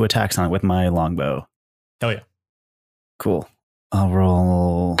my 2 attacks on it with my longbow. Hell yeah. Cool. I'll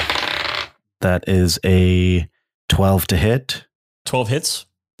roll. That is a 12 to hit. 12 hits.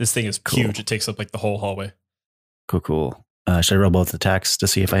 This thing is Cool. huge. It takes up like the whole hallway. Cool. Should I roll both attacks to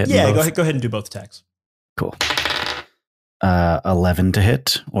see if I hit? Yeah, them both? go ahead and do both attacks. Cool. 11 to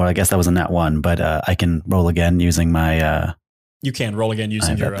hit. Well, I guess that was a nat 1, but I can roll again using my. You can roll again using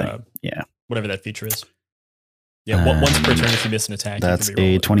I have your that thing. Yeah. whatever that feature is. Yeah, once per turn if you miss an attack. you That's can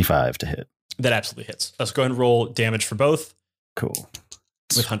re-roll a it. 25 to hit. That absolutely hits. Let's go ahead and roll damage for both Cool.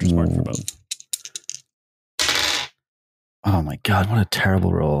 with Hunter's Mark for both. Oh my god, what a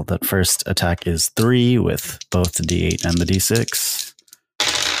terrible roll. That first attack is 3 with both the D8 and the D6.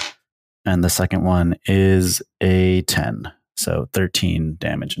 And the second one is a 10. So 13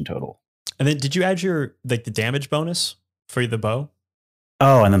 damage in total. And then did you add your the damage bonus for the bow?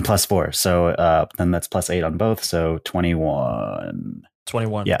 Oh, and then +4. So then that's +8 on both. So 21.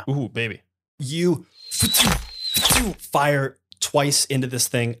 21. Yeah. Ooh, baby. You fire twice into this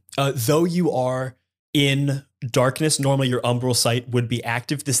thing. Though you are in darkness, normally your umbral sight would be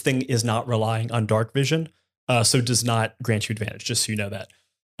active. This thing is not relying on dark vision, so does not grant you advantage, just so you know that.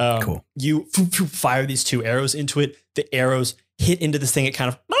 Cool. You fire these 2 arrows into it. The arrows hit into this thing. It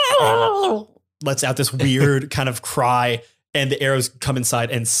kind of lets out this weird kind of cry, and the arrows come inside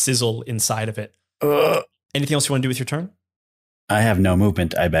and sizzle inside of it. Anything else you want to do with your turn? I have no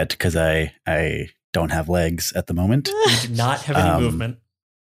movement, I bet, because I don't have legs at the moment. You do not have any movement.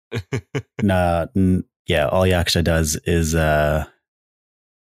 Yeah, all Yaksha does is, blow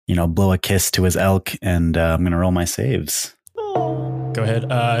a kiss to his elk, and I'm going to roll my saves. Go ahead.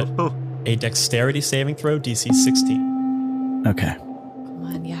 A dexterity saving throw, DC 16. Okay. Come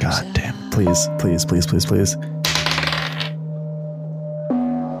on, Yaksha. God damn. Please.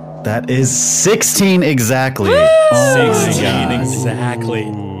 That is 16 exactly. Oh my 16 God.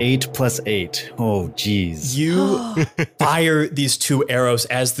 exactly. 8 + 8. Oh, geez. You fire these 2 arrows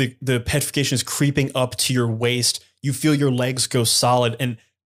as the petrification is creeping up to your waist. You feel your legs go solid, and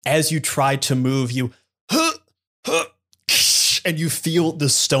as you try to move, you and you feel the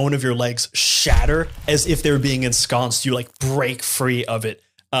stone of your legs shatter as if they were being ensconced. You like break free of it.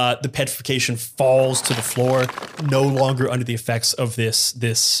 The petrification falls to the floor, no longer under the effects of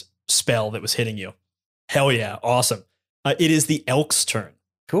this spell that was hitting you. Hell yeah, awesome. It is the elk's turn.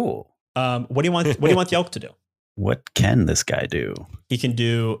 Cool. What do you want? What do you want the elk to do? What can this guy do? He can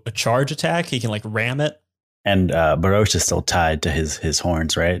do a charge attack. He can like ram it. And Barosh is still tied to his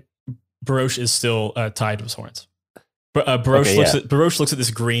horns, right? Barosh is still tied to his horns. Barosh looks at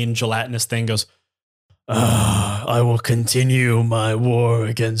this green gelatinous thing, goes, I will continue my war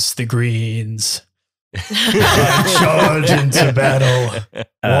against the greens. I charge into battle one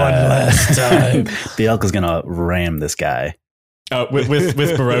last time. The elk is gonna ram this guy. With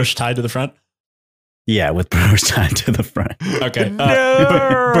Barosh tied to the front? Yeah, with Barosh tied to the front. Okay.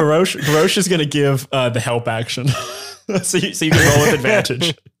 Barosh is going to give the help action. so you can roll with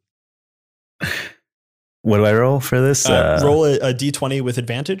advantage. What do I roll for this? Roll a d20 with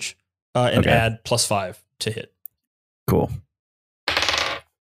advantage and Okay. add +5 to hit. Cool.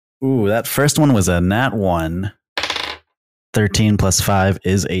 Ooh, that first one was a nat 1. 13 plus 5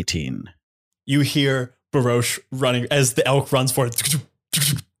 is 18. You hear Barosh running as the elk runs forward.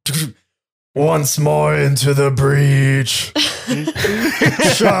 Once more into the breach.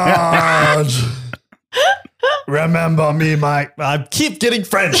 Charge. Remember me, Mike. I keep getting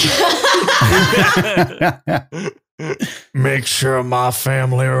French. Make sure my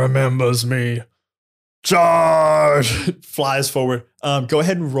family remembers me. Charge. Flies forward. Go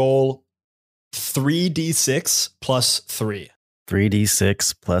ahead and roll 3d6 plus 3.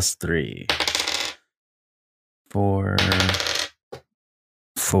 3d6 plus 3. 4.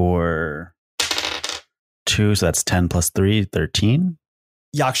 2, so that's 10 plus 3, 13.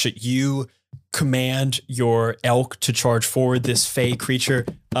 Yaksha, you command your elk to charge forward this fey creature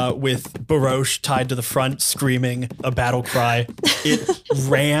with Barosh tied to the front, screaming a battle cry. It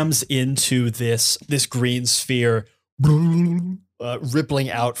rams into this green sphere, rippling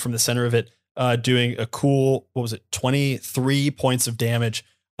out from the center of it, doing a cool, 23 points of damage.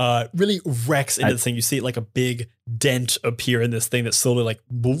 Really wrecks into the thing. You see like a big dent appear in this thing that slowly like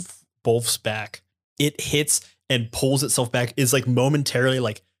bolfs back. It hits and pulls itself back, is like momentarily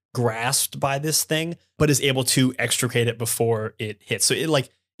like grasped by this thing, but is able to extricate it before it hits. So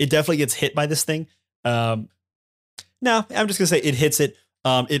it definitely gets hit by this thing. No, I'm just gonna say it hits it.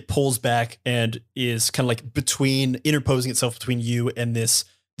 It pulls back and is kind of like interposing itself between you and this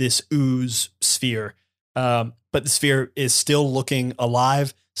ooze sphere. But the sphere is still looking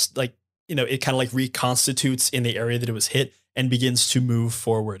alive. Like, it kind of like reconstitutes in the area that it was hit and begins to move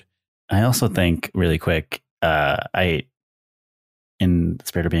forward. I also think, really quick, in the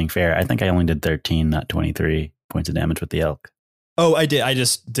spirit of being fair, I think I only did 13, not 23 points of damage with the elk. Oh, I did. I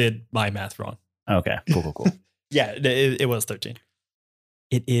just did my math wrong. Okay, cool. Yeah, it was 13.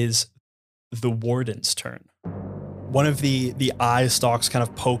 It is the warden's turn. One of the eye stalks kind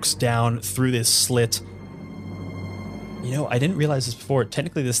of pokes down through this slit. I didn't realize this before.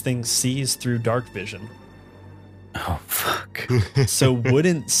 Technically, this thing sees through dark vision. Oh, fuck. So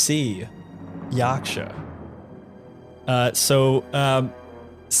wouldn't see Yaksha.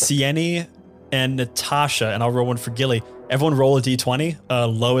 Sienni and Natasha, and I'll roll one for Gilly. Everyone roll a d20.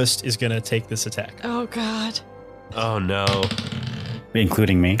 Lowest is going to take this attack. Oh, God. Oh no.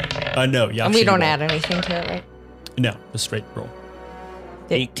 Including me. No, Yaksha. And we don't roll. add anything to it, right? No, a straight roll.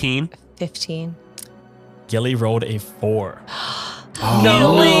 18. 15. Gilly rolled a 4.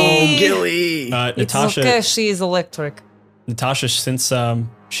 No, Gilly. Natasha, It's okay, she's electric. Natasha, since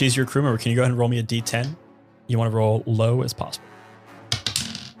she's your crew member, can you go ahead and roll me a d10? You want to roll low as possible.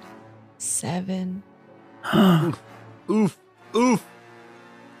 7. Oof.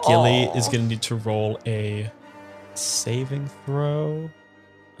 Gilly is going to need to roll a saving throw.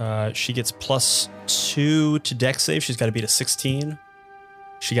 She gets +2 to dex save. She's got to beat a 16.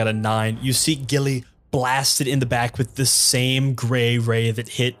 She got a 9. You see Gilly blasted in the back with the same gray ray that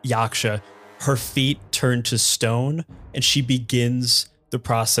hit Yaksha. Her feet turn to stone, and she begins the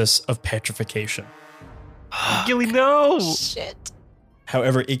process of petrification. Gilly, no. Shit.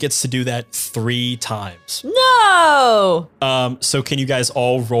 However, it gets to do that 3 times. No! So can you guys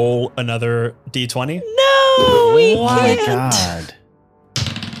all roll another d20? No, we Oh my can't. god.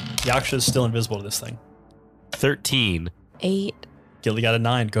 Yaksha is still invisible to this thing. 13. 8. Gilly got a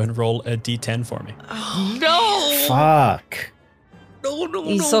 9. Go ahead and roll a d10 for me. No. Fuck. No.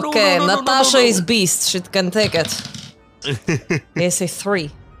 It's okay. Natasha is beast. She can take it. It's a 3.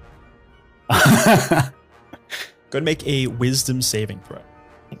 Go ahead and make a wisdom saving throw.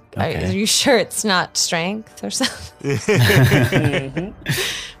 Okay. Are you sure it's not strength or something?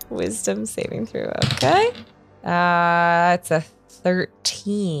 Wisdom saving throw. Okay. It's a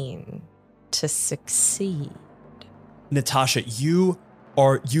 13 to succeed. Natasha, you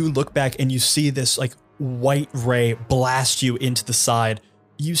look back and you see this like white ray blast you into the side.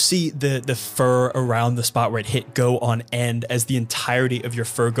 You see the fur around the spot where it hit go on end as the entirety of your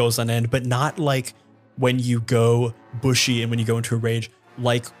fur goes on end, but not like when you go bushy and when you go into a rage,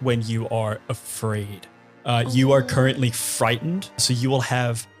 like when you are afraid. You are currently frightened, so you will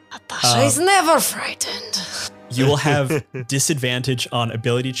have Natasha is never frightened. you will have disadvantage on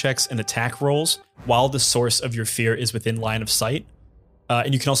ability checks and attack rolls while the source of your fear is within line of sight.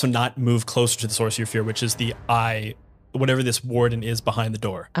 And you can also not move closer to the source of your fear, which is the eye, whatever this warden is behind the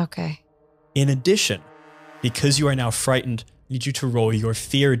door. Okay. In addition, because you are now frightened, I need you to roll your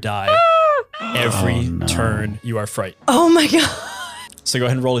fear die every turn you are frightened. Oh my god. So go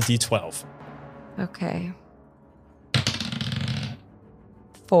ahead and roll a d12. Okay.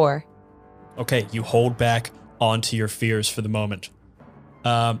 4. Okay, you hold back onto your fears for the moment.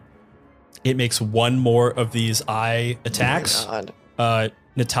 It makes one more of these eye attacks. Oh my God.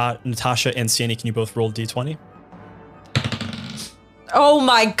 Natasha and Sienna, can you both roll d20? Oh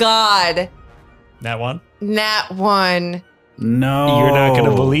my God. Nat 1? Nat 1. No. You're not going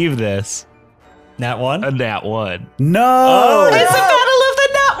to believe this. Nat 1? A nat 1. No. I gotta love the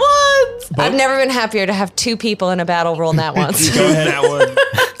nat ones. I've never been happier to have 2 people in a battle roll nat ones. Go ahead. Nat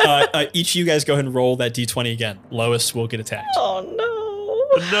 1. Each of you guys go ahead and roll that d20 again. Lowest will get attacked. Oh No.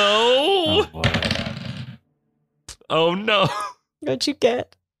 Oh, boy. Oh no. no. What'd you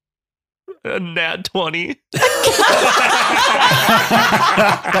get? A nat 20.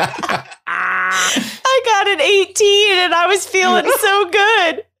 I got an 18 and I was feeling so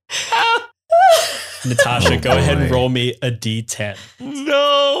good. Natasha, go ahead and boy. roll me a d10. No.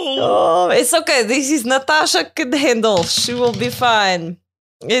 Oh, it's okay. This is Natasha can handle. She will be fine.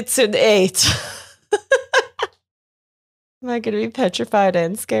 It's an 8. Am I going to be petrified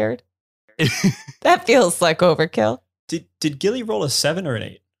and scared? That feels like overkill. Did Gilly roll a 7 or an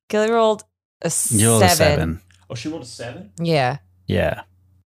 8? Gilly rolled a You rolled a 7. 7. Oh, she rolled a 7? Yeah. Yeah.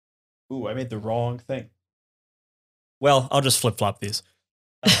 Ooh, I made the wrong thing. Well, I'll just flip-flop these.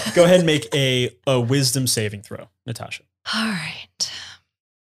 Go ahead and make a wisdom saving throw, Natasha. All right.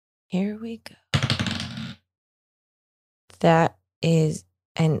 Here we go. That is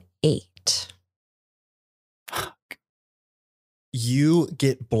an 8. You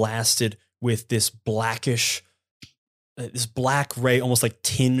get blasted with this blackish, this black ray, almost like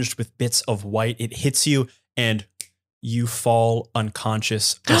tinged with bits of white. It hits you and you fall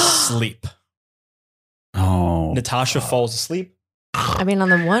unconscious asleep. Oh. Natasha falls asleep. I mean, on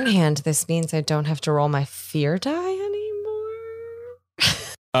the one hand, this means I don't have to roll my fear die anymore.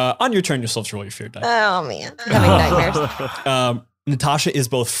 On your turn, you're supposed to roll your fear die. Oh, man. I'm having nightmares. Natasha is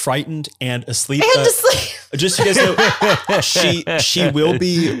both frightened and asleep. And asleep. Just so you guys know, she will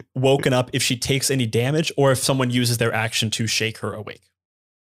be woken up if she takes any damage or if someone uses their action to shake her awake.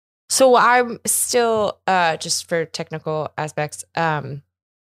 So I'm still, just for technical aspects,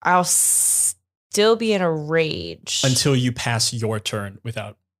 I'll still be in a rage Until you pass your turn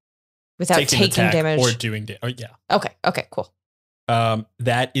without taking attack damage. or doing damage. Yeah. Okay, cool.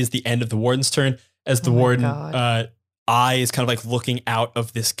 That is the end of the warden's turn. As the Oh my warden God. eye is kind of like looking out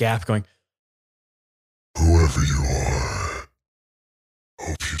of this gap going, Whoever you are,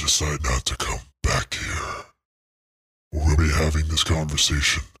 hope you decide not to come back here. We'll be having this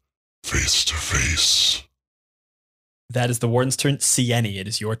conversation face to face. that is the warden's turn. Sienni, it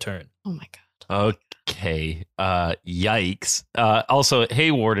is your turn. Oh my God. Okay. Yikes. Also,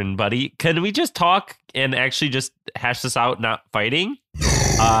 hey, Warden buddy, can we just talk and actually just hash this out, not fighting?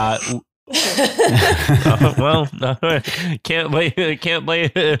 Well, can't blame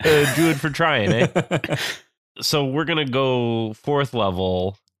Druid for trying, eh? So we're gonna go 4th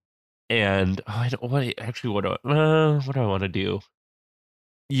level, and what do I want to do?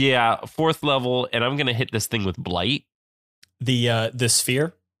 Yeah, 4th level, and I'm gonna hit this thing with blight. The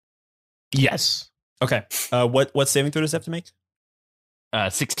sphere. Yes. Okay. What saving throw does it have to make?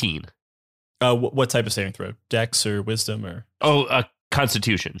 16. What type of saving throw? Dex or wisdom or? Oh,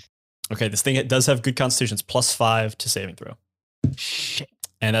 Constitution. Okay, this thing does have good constitution. It's +5 to saving throw. Shit.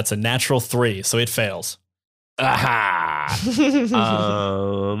 And that's a natural 3, so it fails. Aha.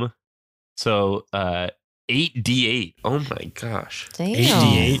 So 8d8. Oh my gosh. Damn.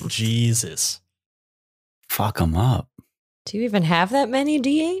 8d8, Jesus. Fuck them up. Do you even have that many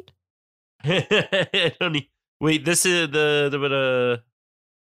D8? I don't wait, this is the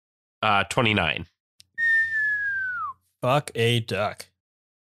 29. Fuck a duck.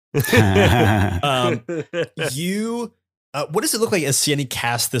 You, what does it look like as Sienni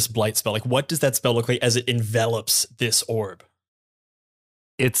casts this blight spell? Like, what does that spell look like as it envelops this orb?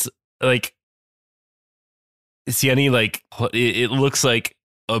 It's like Sienni, like it looks like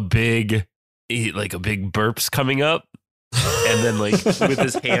a big burp's coming up, and then like with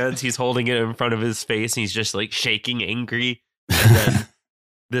his hands he's holding it in front of his face and he's just like shaking angry, and then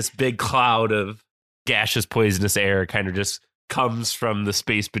this big cloud of gaseous poisonous air kind of just comes from the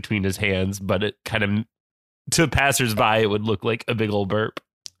space between his hands, but it kind of, to passersby, it would look like a big old burp.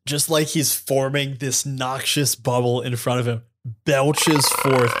 Just like he's forming this noxious bubble in front of him, belches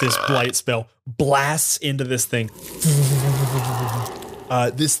forth this blight spell, blasts into this thing.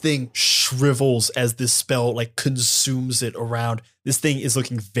 This thing shrivels as this spell like consumes it around. This thing is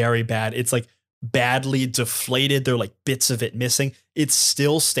looking very bad. It's like badly deflated. There are like bits of it missing. It's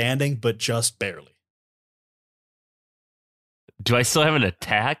still standing, but just barely. Do I still have an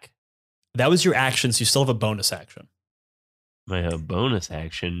attack? That was your action, so you still have a bonus action. My bonus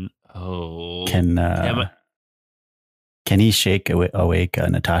action. Oh. Can he shake awake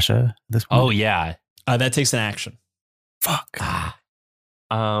Natasha at this point? Oh yeah. That takes an action. Fuck.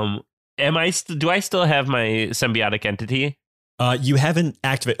 Am I? Do I still have my symbiotic entity? You haven't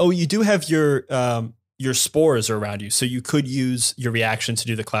activated. Oh, you do have your spores are around you, so you could use your reaction to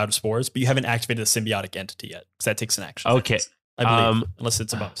do the cloud of spores, but you haven't activated the symbiotic entity yet because that takes an action. Okay. I believe, unless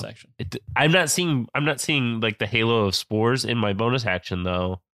it's a bonus action. I'm not seeing like the halo of spores in my bonus action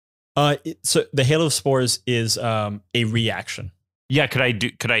though. So the halo of spores is a reaction. Yeah, could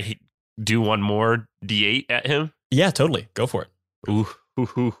I do one more D8 at him? Yeah, totally. Go for it. Ooh.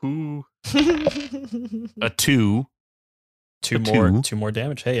 A 2. Two more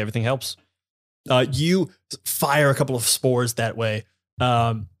damage. Hey, everything helps. You fire a couple of spores that way.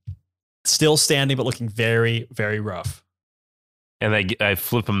 Still standing, but looking very, very rough. And I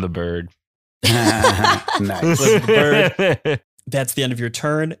flip him the bird. Nice. Flip the bird. That's the end of your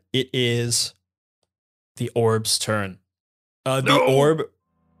turn. It is the orb's turn. The orb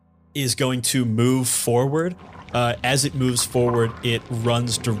is going to move forward. As it moves forward, it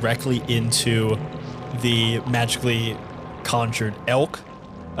runs directly into the magically conjured elk.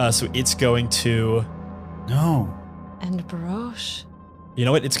 So it's going to... No. And Baroche. You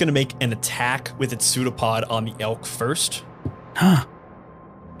know what? It's going to make an attack with its pseudopod on the elk first. Huh.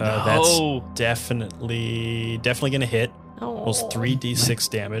 That's definitely going to hit. Rolls 3d6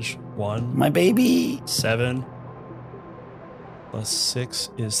 damage. 1. My baby. 7 plus 6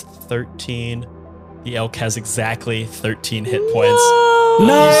 is 13. The elk has exactly 13 hit points.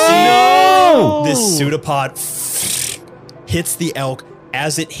 No! This pseudopod hits the elk.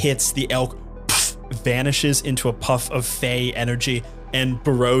 As it hits, the elk vanishes into a puff of fey energy, and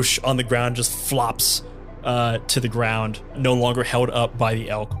Baroche on the ground just flops to the ground, no longer held up by the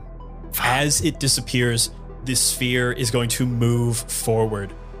elk. As it disappears, this sphere is going to move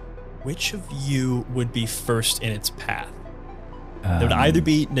forward. Which of you would be first in its path? It would either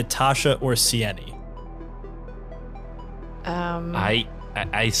be Natasha or Sienni.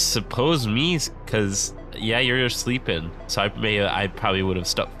 I suppose me, because you're sleeping, so I probably would have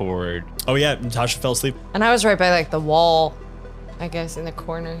stepped forward. Oh yeah, Natasha fell asleep. And I was right by like the wall, I guess, in the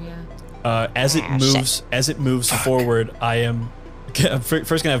corner. Yeah. As it moves forward, I am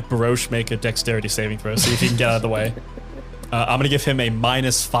first gonna have Baroche make a dexterity saving throw, see if he can get out of the way. I'm gonna give him a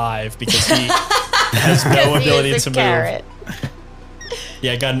 -5 because he has no ability to move.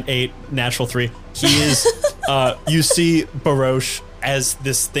 Yeah, I got an 8, natural 3. He is. You see Baroche as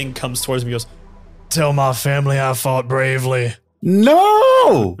this thing comes towards him. He goes, Tell my family I fought bravely.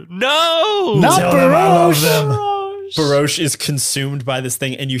 No! No! Not Tell them I love them. Baroche is consumed by this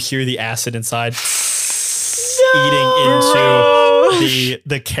thing, and you hear the acid inside eating into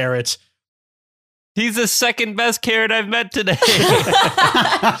the carrot. He's the second best carrot I've met today.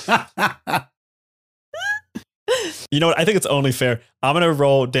 You know what? I think it's only fair. I'm going to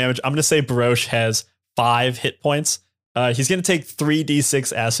roll damage. I'm going to say Baroche has 5 hit points. He's going to take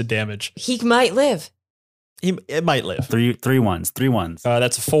 3d6 acid damage. He might live. It might live. Three ones.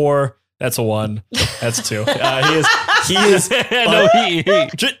 That's a 4. That's a 1. That's 2. He is. No,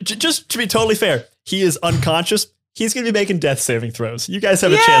 just to be totally fair, he is unconscious. He's going to be making death saving throws. You guys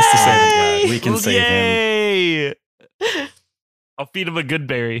have a chance to save him. We can save him. Yay! I'll feed him a good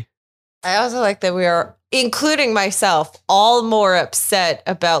berry. I also like that we are, including myself, all more upset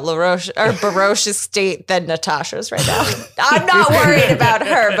about Baroche's state than Natasha's right now. I'm not worried about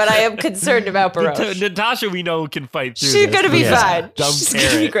her, but I am concerned about Baroche. Natasha, we know, can fight through She's this. going to be fine. Dumb She's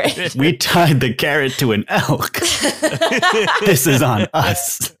carrot. going to be great. We tied the carrot to an elk. This is on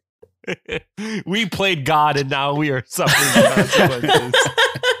us. We played God, and now we are suffering the consequences.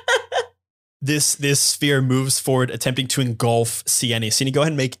 This sphere moves forward, attempting to engulf Sienni. Sienni, go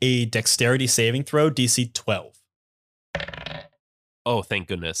ahead and make a dexterity saving throw, DC 12. Oh, thank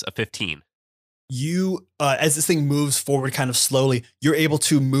goodness. A 15. You, as this thing moves forward kind of slowly, you're able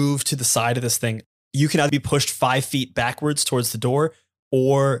to move to the side of this thing. You can either be pushed 5 feet backwards towards the door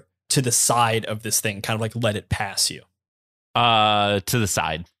or to the side of this thing, kind of like let it pass you. To the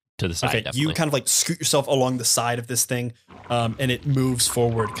side. Okay, definitely. You kind of like scoot yourself along the side of this thing, and it moves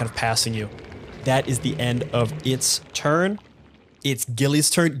forward, kind of passing you. That is the end of its turn. It's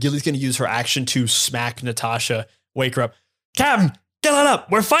Gilly's turn. Gilly's going to use her action to smack Natasha, wake her up. Captain, get on up.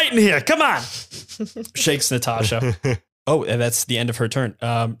 We're fighting here. Come on. Shakes Natasha. Oh, and that's the end of her turn.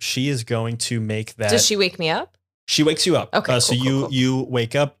 She is going to make that. Does she wake me up? She wakes you up. Okay, so cool. you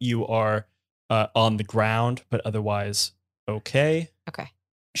wake up. You are on the ground, but otherwise okay. Okay.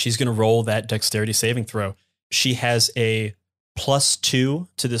 She's going to roll that dexterity saving throw. She has a +2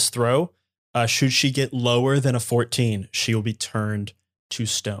 to this throw. Should she get lower than a 14, she will be turned to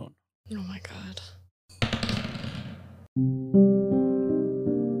stone. Oh my god.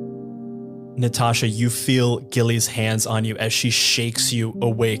 Natasha, you feel Gilly's hands on you as she shakes you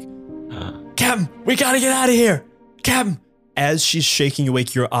awake. Captain, we gotta get out of here! Captain! As she's shaking you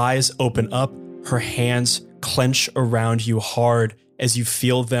awake, your eyes open up. Her hands clench around you hard as you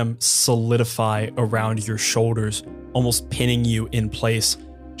feel them solidify around your shoulders, almost pinning you in place.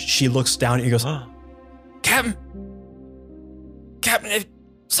 She looks down at you and goes, Captain! Captain,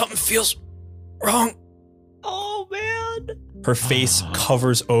 something feels wrong. Oh man. Her face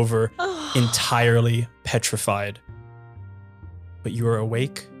covers over, entirely petrified. But you are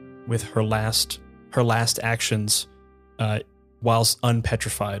awake with her last actions, whilst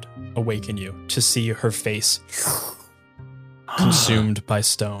unpetrified, awaken you to see her face consumed by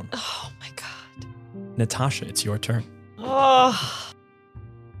stone. Oh my god. Natasha, it's your turn. Oh.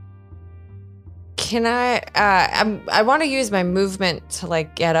 Can I want to use my movement to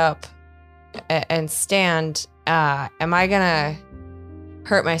like get up and stand. Am I gonna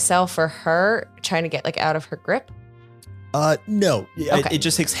hurt myself or her trying to get like out of her grip? No. Okay. It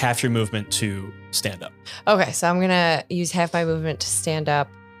just takes half your movement to stand up. Okay, so I'm gonna use half my movement to stand up,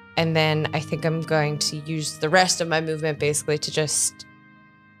 and then I think I'm going to use the rest of my movement basically to just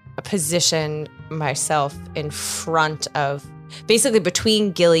position myself in front of, basically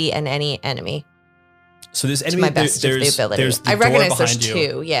between Gilly and any enemy. So there's To enemy. my best of the ability. There's the I door recognize there's behind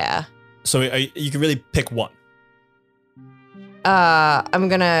you. two. Yeah. So you can really pick one. I'm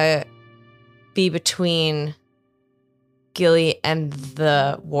gonna be between Gilly and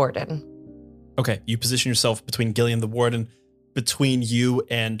the warden. Okay, you position yourself between Gilly and the warden. Between you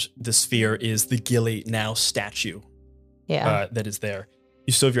and the sphere is the Gilly now statue Yeah. that is there.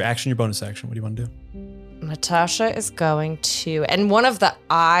 You still have your action, your bonus action. What do you want to do? Natasha is going to, and one of the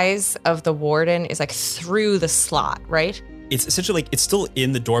eyes of the warden is like through the slot, right? It's essentially like it's still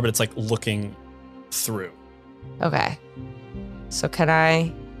in the door, but it's like looking through. Okay. So can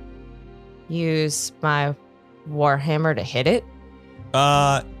I use my warhammer to hit it?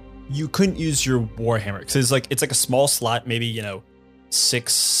 You couldn't use your warhammer because it's like a small slot, maybe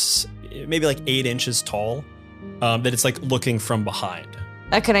 6, maybe like 8 inches tall. That it's like looking from behind.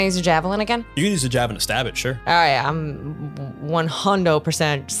 Can I use a javelin again? You can use a javelin to stab it, sure. All right, I'm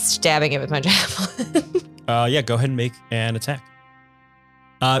 100% stabbing it with my javelin. Yeah, go ahead and make an attack.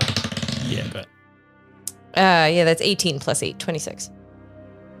 Yeah, go ahead. Yeah, that's 18 plus 8, 26.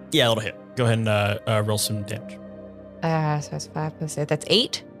 Yeah, it'll hit. Go ahead and roll some damage. So that's 5 plus 8, that's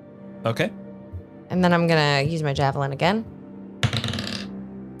 8. Okay. And then I'm gonna use my javelin again.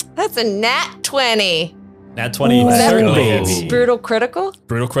 That's a nat 20. Nat 20 Is that certainly hits. brutal critical?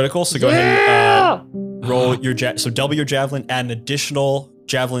 Brutal critical. So go ahead and roll your so double your javelin, add an additional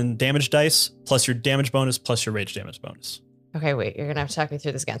javelin damage dice plus your damage bonus plus your rage damage bonus. Okay, wait, you're gonna have to talk me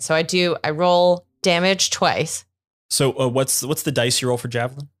through this again. So I roll damage twice. So what's the dice you roll for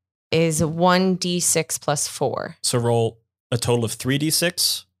javelin? Is 1d6 plus 4. So roll a total of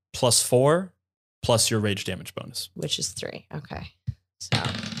 3d6 plus 4 plus your rage damage bonus. Which is 3. Okay. So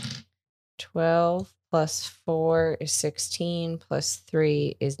 12 plus 4 is 16 plus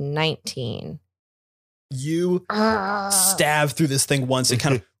 3 is 19. You stab through this thing once, it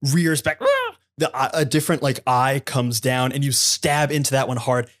kind of rears back. A different like eye comes down and you stab into that one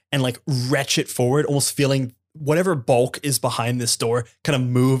hard and like retch it forward, almost feeling whatever bulk is behind this door kind of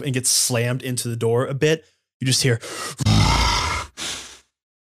move and get slammed into the door a bit. You just hear,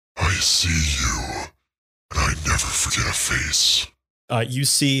 I see you, and I never forget a face. you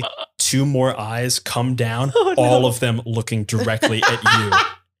see 2 more eyes come down, Oh, no. all of them looking directly at you.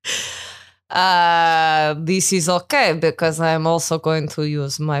 This is okay because I'm also going to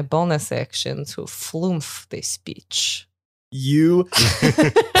use my bonus action to flumph this bitch. You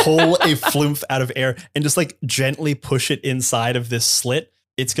pull a flumph out of air and just like gently push it inside of this slit.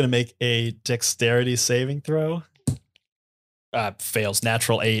 It's going to make a dexterity saving throw. Fails.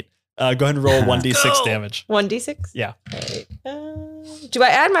 Natural 8. Go ahead and roll 1d6 damage. 1d6? Yeah. Right. Do I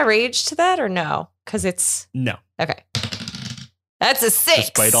add my rage to that or no? Because it's... No. Okay. That's a 6.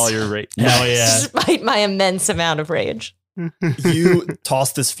 Despite all your rate. Hell yeah. Despite my immense amount of rage. You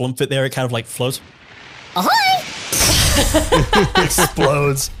toss this flumph there. It kind of like floats.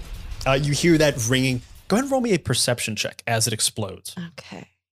 Explodes. You hear that ringing. Go ahead and roll me a perception check as it explodes. Okay.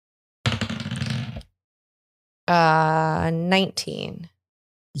 19.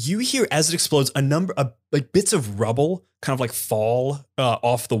 You hear as it explodes a number of like bits of rubble kind of like fall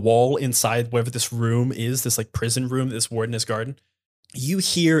off the wall inside wherever this room is, this like prison room, this warden has garden. You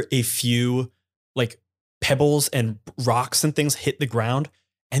hear a few like pebbles and rocks and things hit the ground,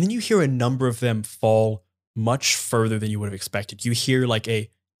 And then you hear a number of them fall much further than you would have expected. You hear like a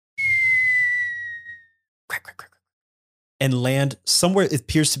crack, crack, crack, and land somewhere it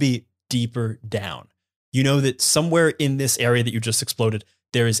appears to be deeper down. You know that somewhere in this area that you just exploded,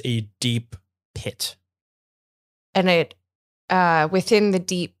 there is a deep pit. And it, within the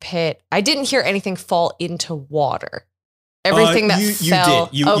deep pit, I didn't hear anything fall into water. Everything that you fell.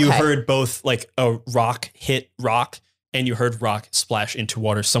 did. You heard both like a rock hit rock, and you heard rock splash into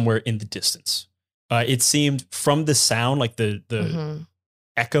water somewhere in the distance. It seemed from the sound, like the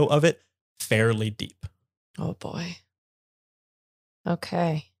echo of it, fairly deep. Oh boy.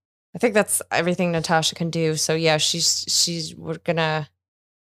 Okay. I think that's everything Natasha can do. So yeah, we're gonna.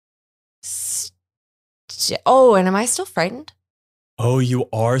 Oh, and am I still frightened? Oh, you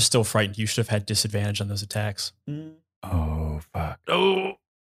are still frightened. You should have had disadvantage on those attacks. Oh, fuck. Oh,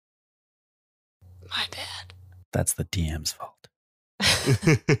 My bad. That's the DM's fault.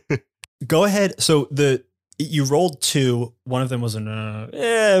 Go ahead. So you rolled 2. One of them was we're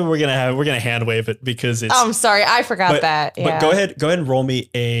gonna hand wave it because it's. Oh, I'm sorry, I forgot that. Yeah. But go ahead and roll me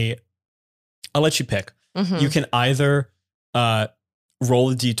I'll let you pick. Mhm. You can either roll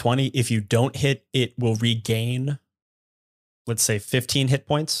a d20. If you don't hit, it will regain, let's say, 15 hit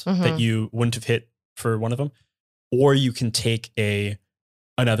points that you wouldn't have hit for one of them, or you can take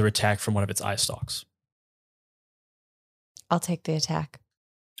another attack from one of its eye stalks. I'll take the attack.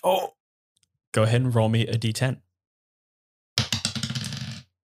 Oh. Go ahead and roll me a d10.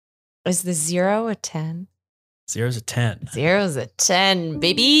 Is the 0 a 10? 0's a 10. 0's a 10,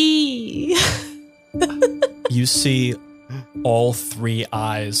 baby. You see all 3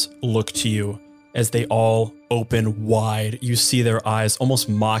 eyes look to you as they all open wide. You see their eyes almost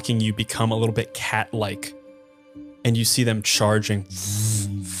mocking you become a little bit cat-like. And you see them charging.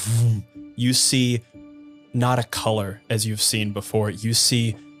 You see not a color as you've seen before. You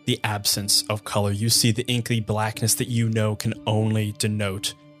see the absence of color. You see the inky blackness that you know can only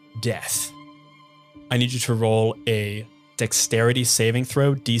denote death. I need you to roll a dexterity saving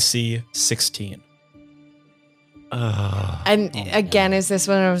throw, DC 16. And again, is this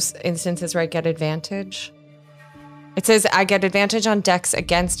one of those instances where I get advantage? It says I get advantage on dex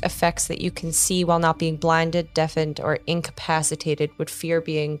against effects that you can see while not being blinded, deafened, or incapacitated. Would fear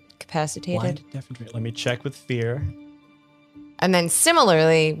being incapacitated? Blinded, deafened. Let me check with fear. And then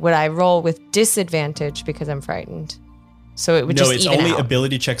similarly, would I roll with disadvantage because I'm frightened? So it would just it's even only out.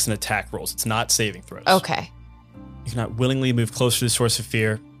 ability checks and attack rolls. It's not saving throws. Okay. You cannot willingly move closer to the source of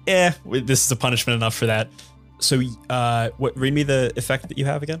fear. This is a punishment enough for that. So, read me the effect that you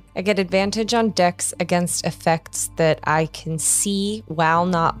have again. I get advantage on dex against effects that I can see while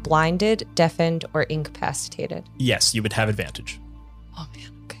not blinded, deafened, or incapacitated. Yes, you would have advantage. Oh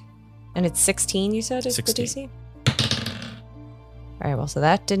man, okay. And it's 16, you said, is 16. the DC? All right, well, so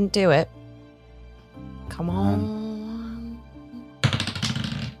that didn't do it. Come on.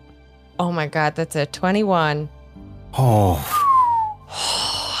 Oh my god, that's a 21. Oh.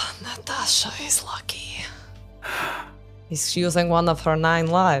 Natasha is lucky. He's using one of her 9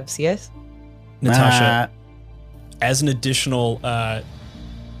 lives, yes? Natasha, as an additional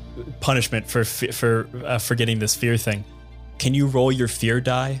punishment for getting this fear thing, can you roll your fear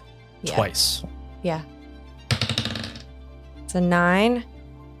die Yeah. twice? Yeah. It's a 9.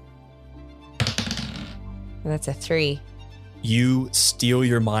 And that's a 3. You steal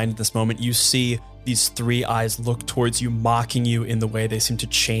your mind at this moment. You see these 3 eyes look towards you, mocking you in the way they seem to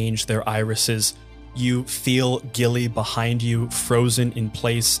change their irises. You feel Gilly behind you, frozen in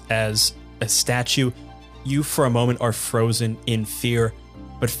place as a statue. You, for a moment, are frozen in fear,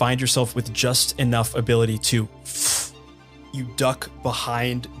 but find yourself with just enough ability to... You duck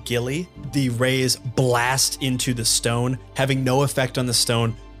behind Gilly. The rays blast into the stone, having no effect on the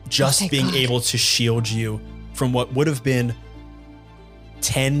stone, just thank being God. able to shield you from what would have been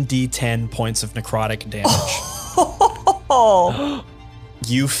 10d10 points of necrotic damage.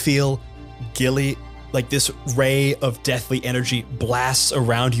 You feel Gilly, like this ray of deathly energy blasts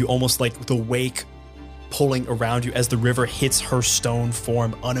around you, almost like the wake pulling around you as the river hits her stone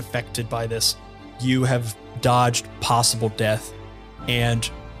form, unaffected by this. You have dodged possible death, and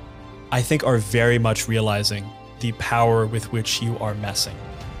I think are very much realizing the power with which you are messing.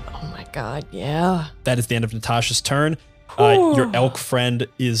 Oh my god, yeah. That is the end of Natasha's turn. Your elk friend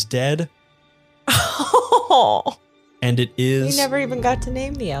is dead, Oh, and it we is... never even got to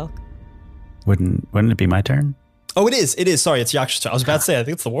name the elk. Wouldn't it be my turn? Oh, it is. It is. Sorry, it's Yaksha's turn. I was about to say, I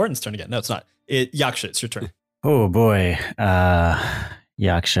think it's the warden's turn again. No, it's not. Yaksha, it's your turn. Oh boy.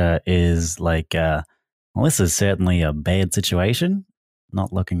 Yaksha is like, well, this is certainly a bad situation.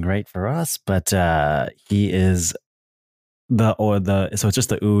 Not looking great for us, but he is So it's just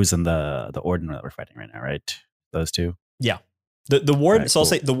the ooze and the ordinary that we're fighting right now, right? Those two. The warden. Alright, So I'll cool.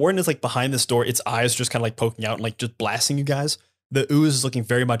 say the warden is like behind this door. Its eyes just kind of like poking out and like just blasting you guys. The ooze is looking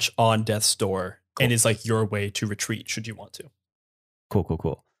very much on death's door and is like your way to retreat should you want to.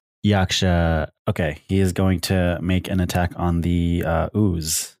 Cool. Yaksha. Okay, he is going to make an attack on the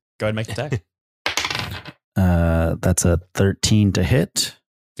ooze. Go ahead and make an attack. That's a 13 to hit.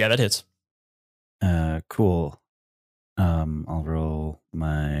 Yeah, that hits. Cool. I'll roll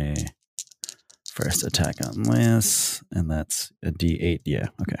my first attack on this, and that's a D8. Yeah,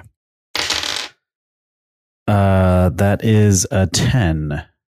 okay. That is a 10.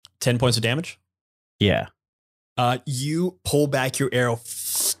 10 points of damage. Yeah. You pull back your arrow,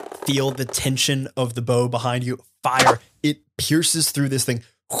 feel the tension of the bow behind you, fire. It pierces through this thing.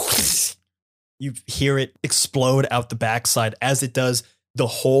 You hear it explode out the backside. As it does, the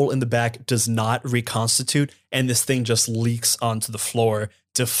hole in the back does not reconstitute, and this thing just leaks onto the floor,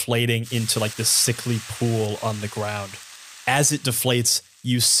 deflating into like this sickly pool on the ground. As it deflates,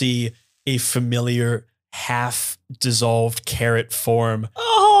 you see a familiar half-dissolved carrot form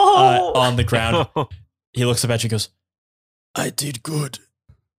on the ground. He looks up at you and goes, I did good,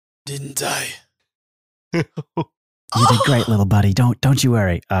 didn't I? You did great, little buddy. Don't you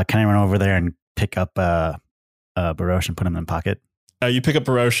worry. Can I run over there and pick up Barosh and put him in my pocket? You pick up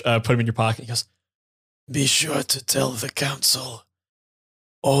Barosh, put him in your pocket. He goes, be sure to tell the council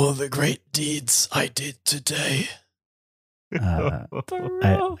all the great deeds I did today. I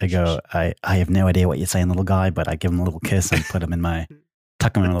go, I have no idea what you're saying, little guy, but I give him a little kiss and put him in my,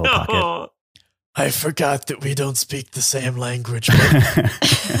 tuck him in a little pocket. I forgot that we don't speak the same language,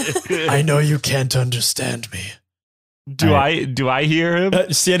 but I know you can't understand me. Do I hear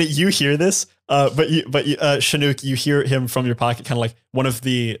him? Sienna, you hear this, but Chinook, you hear him from your pocket, kind of like one of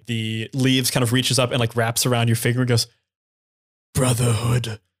the leaves kind of reaches up and like wraps around your finger and goes,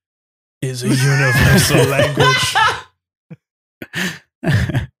 brotherhood is a universal language,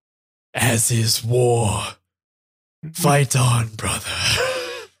 as is war. Fight on, brother.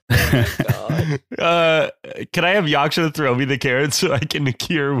 Can I have Yaksha throw me the carrot so I can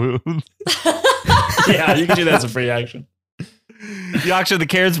cure wounds? Yeah, you can do that as a free action. Yaksha, the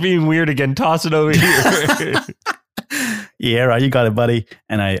carrot's being weird again. Toss it over here. Yeah, right. You got it, buddy.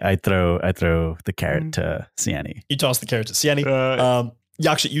 And I throw the carrot to Sienna. You toss the carrot to Sienna.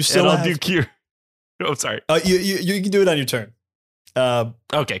 Yaksha, you And still I'll have... do cure. Oh, sorry. You can do it on your turn.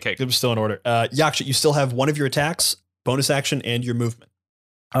 Okay. It was still in order. Yaksha, you still have one of your attacks, bonus action, and your movement.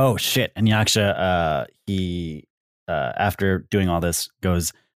 Oh shit! And Yaksha, he after doing all this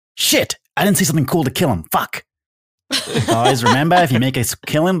goes, shit! I didn't see something cool to kill him. Fuck. Always remember, if you make a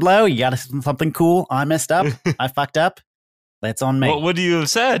killing blow, you got something cool. I messed up. I fucked up. That's on me. What would you have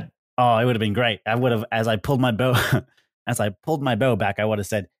said? Oh, it would have been great. I would have, as I pulled my bow back, I would have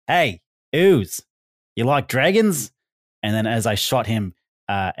said, "Hey, ooze, you like dragons?" And then as I shot him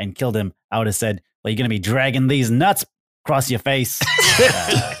and killed him, I would have said, "Well, you're gonna be dragging these nuts across your face." Would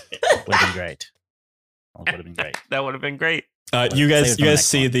have been great. Would have been great. That would have been great. You Save it guys for the next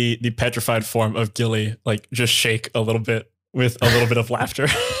see one. the petrified form of Gilly like just shake a little bit with a little bit of laughter.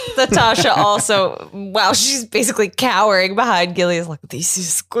 Natasha also, while she's basically cowering behind Gilly, is like, this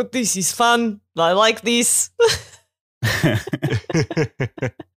is good, this is fun, I like this.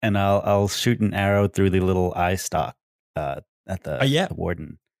 And I'll shoot an arrow through the little eye stalk at the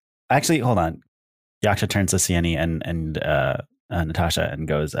warden. Actually, hold on. Yaksha turns to Sienna and Natasha and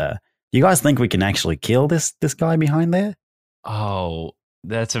goes, "You guys think we can actually kill this guy behind there?" Oh,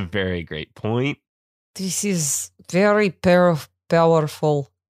 that's a very great point. This is very powerful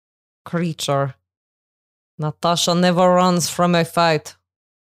creature. Natasha never runs from a fight,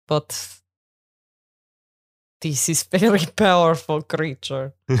 but this is very powerful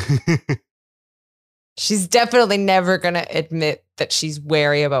creature. She's definitely never going to admit that she's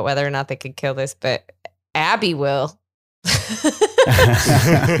wary about whether or not they can kill this, but Abby will.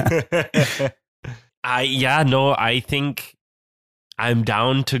 I think I'm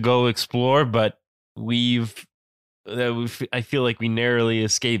down to go explore, but I feel like we narrowly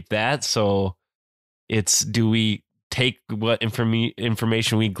escaped that. So do we take what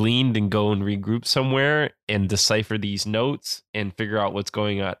information we gleaned and go and regroup somewhere and decipher these notes and figure out what's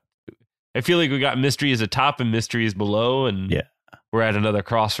going on? I feel like we got mysteries atop and mysteries below, and we're at another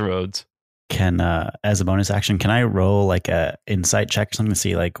crossroads. Can as a bonus action, can I roll like a insight check or something to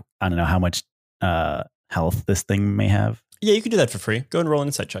see, like, I don't know how much health this thing may have? Yeah, you can do that for free. Go ahead and roll an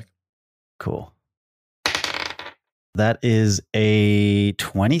insight check. Cool. That is a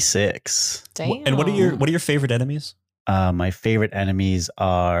 26. Damn. And what are your favorite enemies? My favorite enemies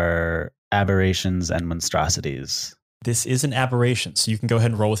are aberrations and monstrosities. This is an aberration, so you can go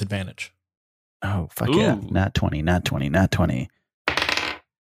ahead and roll with advantage. Oh, fuck yeah. Ooh. Not 20, not 20, not 20.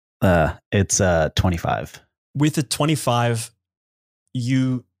 It's 25. With a 25,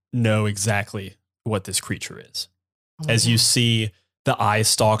 you know exactly what this creature is. As you see the eye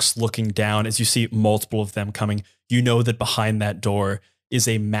stalks looking down, as you see multiple of them coming, you know that behind that door is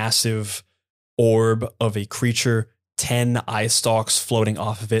a massive orb of a creature, 10 eye stalks floating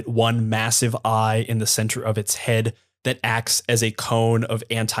off of it, one massive eye in the center of its head that acts as a cone of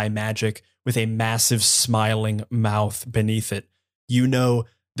anti-magic with a massive smiling mouth beneath it. You know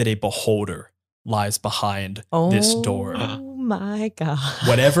that a beholder lies behind this door. Oh my God.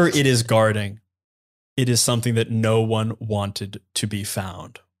 Whatever it is guarding, it is something that no one wanted to be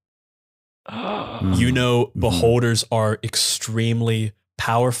found. You know, beholders are extremely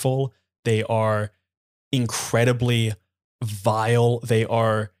powerful. They are incredibly vile. They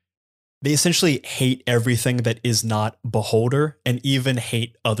essentially hate everything that is not beholder and even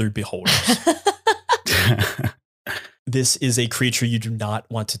hate other beholders. This is a creature you do not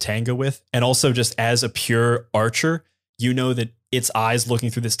want to tango with. And also, just as a pure archer, you know that its eyes looking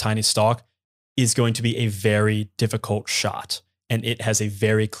through this tiny stalk is going to be a very difficult shot. And it has a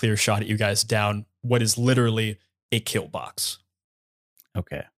very clear shot at you guys down what is literally a kill box.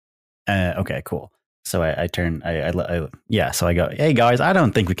 Okay. Okay, cool. So I turn, so I go, hey guys, I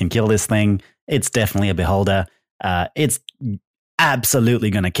don't think we can kill this thing. It's definitely a beholder. It's absolutely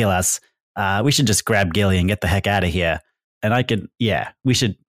going to kill us. We should just grab Gilly and get the heck out of here. And we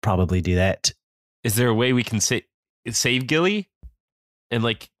should probably do that. Is there a way we can save Gilly and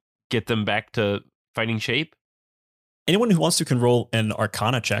like get them back to fighting shape? Anyone who wants to can roll an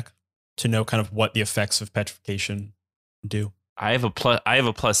Arcana check to know kind of what the effects of petrification do. I have a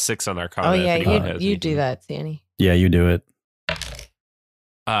 +6 on Arcana. Oh if yeah, anyone has you do anything. that, Sandy. Yeah, you do it.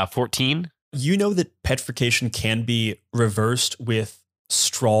 14. You know that petrification can be reversed with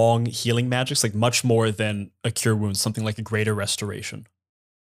strong healing magics, like much more than a cure wounds, something like a greater restoration.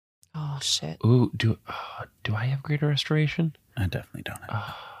 Oh shit. Ooh, do I have greater restoration? I definitely don't have.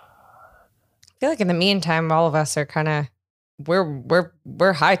 I feel like in the meantime, all of us are kind of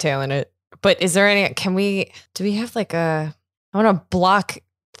we're hightailing it. But is there any? Do we have like a? I want to block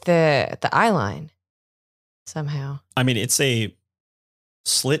the eye line somehow. I mean, it's a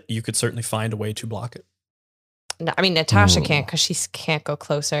slit. You could certainly find a way to block it. No, I mean, Natasha Ooh. can't because she can't go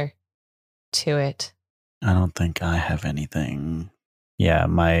closer to it. I don't think I have anything. Yeah,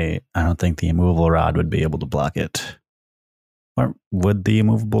 I don't think the immovable rod would be able to block it. Or would the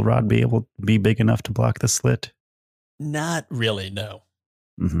immovable rod be big enough to block the slit? Not really, no.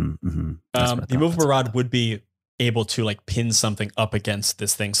 Mm-hmm, mm-hmm. That's what I The thought. immovable rod would be able to like pin something up against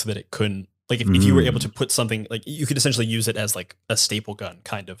this thing so that it couldn't, like if you were able to put something, like you could essentially use it as like a staple gun,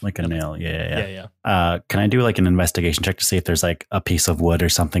 kind of. Like a nail, yeah. Yeah. Can I do like an investigation check to see if there's like a piece of wood or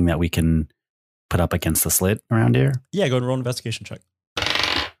something that we can put up against the slit around here? Yeah, go and roll an investigation check.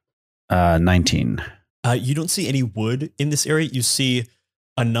 19. You don't see any wood in this area. You see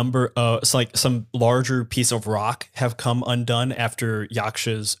a number of, it's like some larger piece of rock have come undone after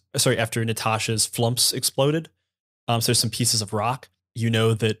Natasha's flumps exploded. So there's some pieces of rock. You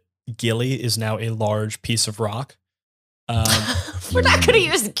know that Gilly is now a large piece of rock. We're not going to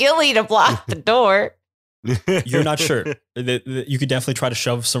use Gilly to block the door. You're not sure. You could definitely try to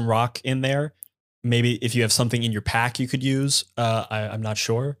shove some rock in there. Maybe if you have something in your pack you could use. I'm not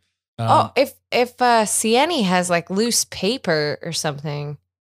sure. If Sienni has like loose paper or something.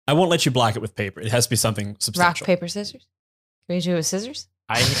 I won't let you block it with paper. It has to be something Rock, substantial. paper, scissors. Can we do it with scissors?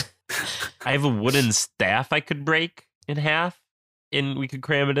 I have a wooden staff I could break in half, and we could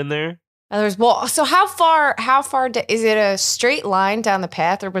cram it in there. Others, well, so how far is it a straight line down the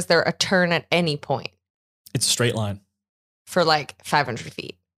path, or was there a turn at any point It's a straight line. for like 500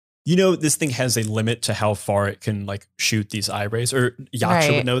 feet? You know, this thing has a limit to how far it can like shoot these eye rays, or Yaksha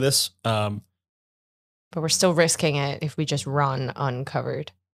Right. would know this. But we're still risking it if we just run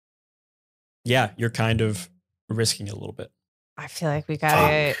uncovered. Yeah, you're kind of risking it a little bit. I feel like we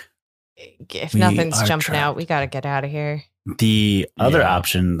gotta, if We nothing's are jumping out, trapped. we gotta get out of here. The other Yeah.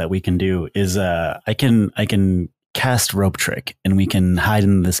 option that we can do is I can cast rope trick and we can hide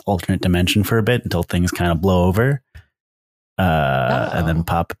in this alternate dimension for a bit until things kind of blow over. And Oh. then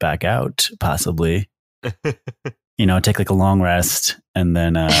pop back out, possibly. Take like a long rest and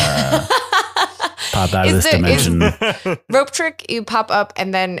then pop out of Is this there- is- dimension. Rope trick, you pop up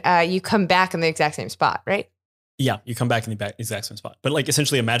and then you come back in the exact same spot, right? Yeah, you come back in the exact same spot. But like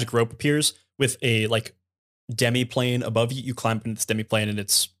essentially a magic rope appears with a like demi-plane above you. You climb into this demi-plane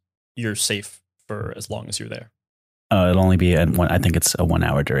and you're safe for as long as you're there. It'll only be I think it's a 1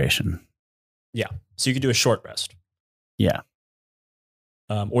 hour duration. So you could do a short rest. Yeah.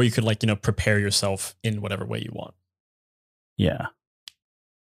 Or you could prepare yourself in whatever way you want. Yeah.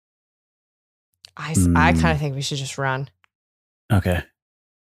 I kind of think we should just run. Okay.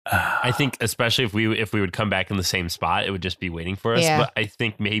 I think especially if we would come back in the same spot, it would just be waiting for us. Yeah. But I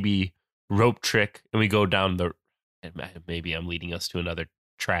think maybe rope trick and we go down maybe I'm leading us to another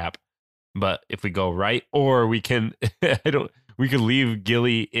trap. But if we go right, or we can we could leave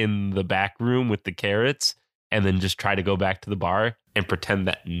Gilly in the back room with the carrots and then just try to go back to the bar and pretend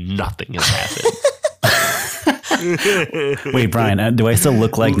that nothing has happened. Wait, Brian, do I still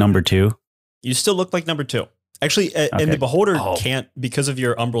look like number 2? You still look like number 2. Actually, and the beholder can't, because of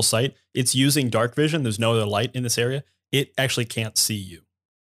your umbral sight, it's using dark vision. There's no other light in this area. It actually can't see you.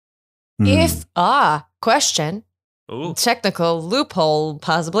 If, question, Ooh. technical loophole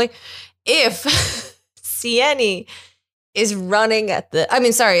possibly, if Sieni is running if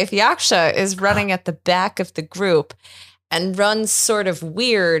Yaksha is running at the back of the group and runs sort of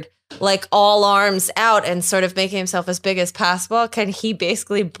weird, like all arms out and sort of making himself as big as possible, can he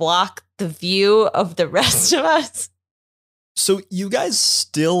basically block the view of the rest of us? So you guys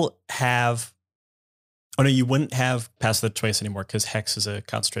still have... Oh, no, you wouldn't have Pass the Trace anymore because Hex is a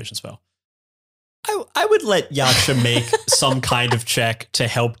concentration spell. I would let Yaksha make some kind of check to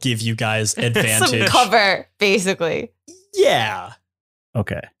help give you guys advantage. Some cover, basically. Yeah.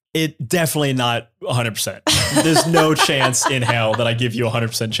 Okay. It definitely not 100%. There's no chance in hell that I give you a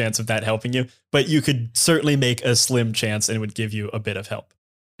 100% chance of that helping you, but you could certainly make a slim chance and it would give you a bit of help.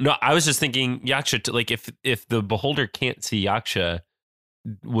 No, I was just thinking Yaksha, if the beholder can't see Yaksha,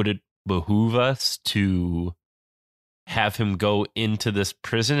 would it behoove us to have him go into this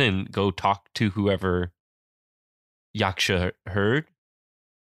prison and go talk to whoever Yaksha heard?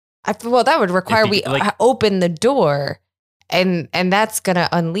 Well, that would require we open the door, and that's going to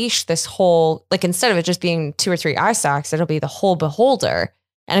unleash this whole, instead of it just being 2 or 3 eye stalks, it'll be the whole beholder.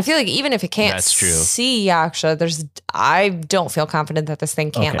 And I feel like even if it can't see Yaksha, I don't feel confident that this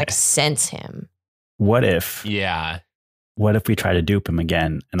thing can't sense him. What if we try to dupe him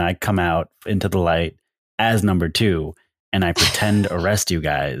again and I come out into the light as number 2 and I pretend arrest you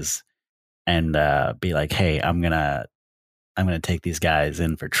guys and be like, hey, I'm gonna take these guys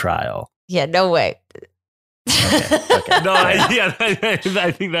in for trial. Yeah, no way. Okay. No,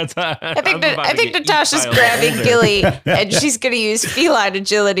 I think that's. I think Natasha's grabbing Gilly and she's going to use feline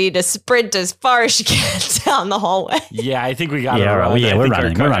agility to sprint as far as she can down the hallway. Yeah, I think we got it. Yeah, we're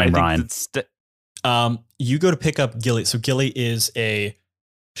running. We're running, Brian. You go to pick up Gilly. So Gilly is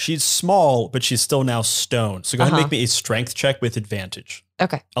she's small, but she's still now stone. So go ahead and make me a strength check with advantage.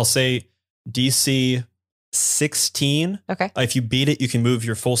 Okay. I'll say DC 16. Okay. If you beat it, you can move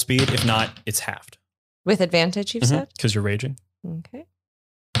your full speed. If not, it's halved. With advantage, you've said? Because you're raging. Okay.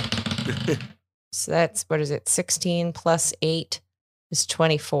 So that's, 16 plus 8 is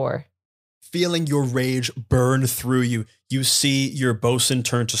 24. Feeling your rage burn through you, you see your bosun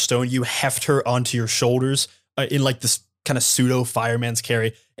turn to stone. You heft her onto your shoulders in this kind of pseudo fireman's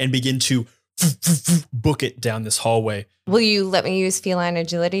carry and begin to book it down this hallway. Will you let me use feline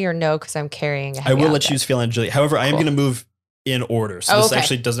agility or no? Because I'm carrying a heavy I will let object. you use feline agility. However, I am going to move in order. So this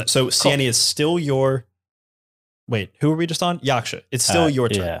actually doesn't. So Sieni is still your. Wait, who were we just on? Yaksha. It's still your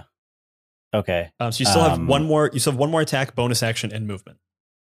turn. Yeah. Okay. So you still have one more. You still have one more attack, bonus action, and movement.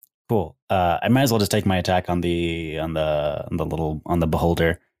 Cool. I might as well just take my attack on the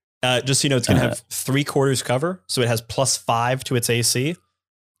beholder. Just so you know, it's going to have 3/4 cover, so it has +5 to its AC.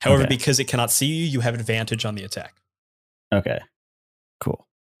 However, because it cannot see you, you have advantage on the attack. Okay. Cool.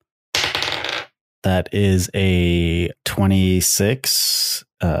 That is a 26.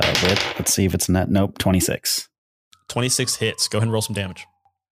 Let's see if it's net. Nope, 26. 26 hits. Go ahead and roll some damage.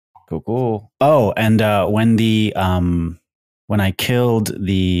 Cool. Oh, and when I killed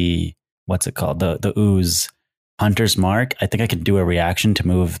the, what's it called? The ooze Hunter's Mark, I think I can do a reaction to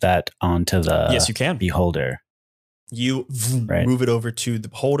move that onto the yes, you can. beholder. You move it over to the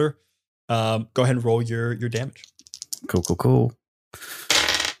beholder. Go ahead and roll your damage. Cool.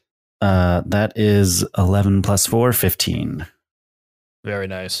 That is 11 plus 4, 15. Very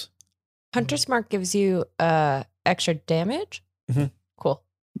nice. Hunter's Mark gives you extra damage? Mm-hmm. Cool.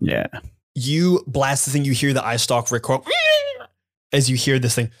 Yeah. You blast the thing, you hear the eye stalk recoil as you hear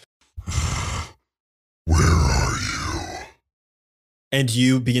this thing. Where are you? And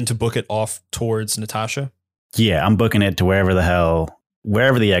you begin to book it off towards Natasha. Yeah, I'm booking it to wherever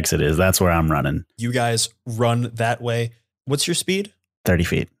the exit is. That's where I'm running. You guys run that way. What's your speed? 30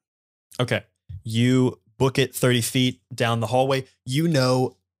 feet. Okay. You book it 30 feet down the hallway.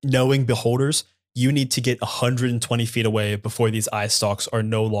 Knowing beholders, you need to get 120 feet away before these eye stalks are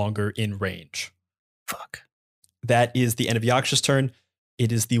no longer in range. Fuck. That is the end of Yaksha's turn.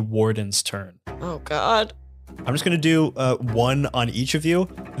 It is the Warden's turn. Oh, God. I'm just going to do one on each of you.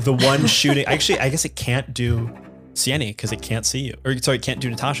 The one shooting... Actually, I guess it can't do Sienni because it can't see you. Or, sorry, it can't do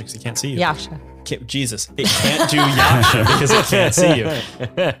Natasha because it can't see you. Yasha. Jesus. It can't do Yaksha because it can't see you.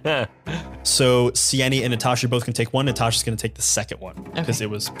 So Sienni and Natasha both can take one. Natasha's going to take the second one because it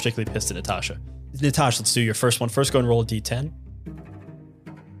was particularly pissed at Natasha. Natasha, let's do your first one. First, go and roll a d10.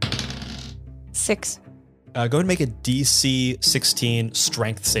 6. Go ahead and make a DC 16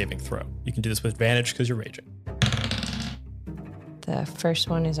 strength saving throw. You can do this with advantage because you're raging. The first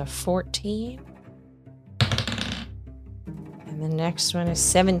one is a 14. And the next one is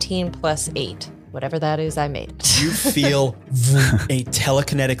 17 plus 8. Whatever that is, I made it. You feel a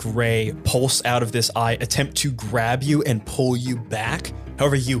telekinetic ray pulse out of this eye, attempt to grab you and pull you back.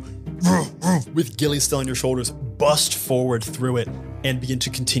 However, you, with Gilly still on your shoulders, bust forward through it and begin to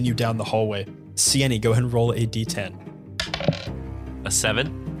continue down the hallway. Sienni, go ahead and roll a d10. A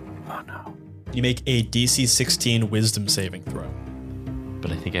 7? Oh no. You make a DC 16 wisdom saving throw.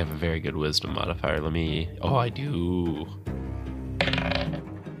 But I think I have a very good wisdom modifier. Let me... Oh, I do.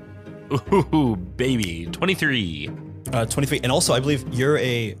 Ooh, baby. 23. 23. And also, I believe you're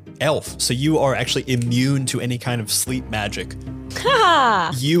a elf, so you are actually immune to any kind of sleep magic.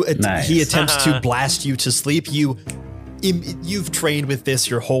 Nice. He attempts to blast you to sleep. You've trained with this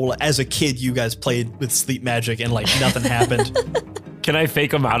your whole... As a kid, you guys played with sleep magic and like nothing happened. Can I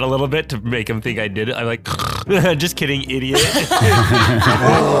fake him out a little bit to make him think I did it? I'm like, just kidding, idiot.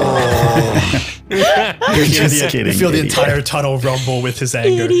 You feel the entire tunnel rumble with his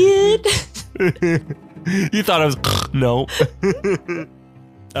anger. Idiot. You thought I was... No.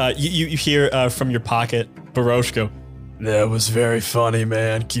 You hear from your pocket, Barosh go, That was very funny,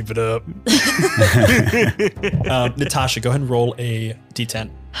 man. Keep it up. Natasha, go ahead and roll a d10.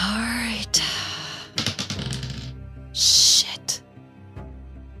 All right. Shit.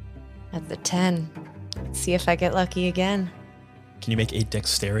 At the 10. Let's see if I get lucky again. Can you make a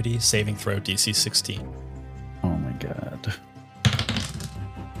dexterity saving throw DC 16? Oh my god.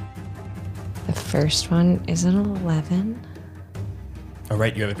 The first one is an 11. All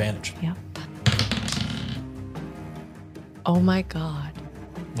right, you have advantage. Yep. Oh my god.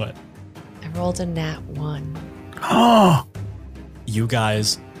 What? I rolled a nat 1. Oh! You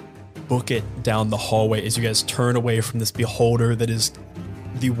guys book it down the hallway as you guys turn away from this beholder that is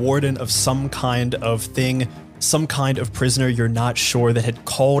the warden of some kind of thing, some kind of prisoner you're not sure that had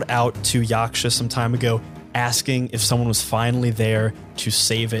called out to Yaksha some time ago, asking if someone was finally there to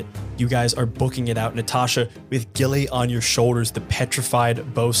save it. You guys are booking it out. Natasha, with Gilly on your shoulders, the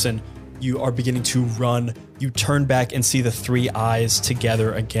petrified bosun, you are beginning to run. You turn back and see the three eyes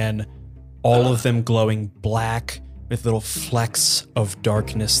together again, all of them glowing black with little flecks of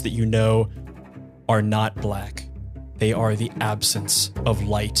darkness that you know are not black. They are the absence of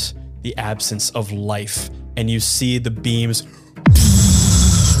light, the absence of life. And you see the beams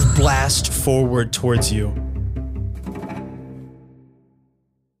blast forward towards you.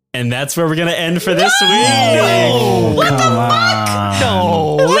 And that's where we're going to end for this week. What the fuck?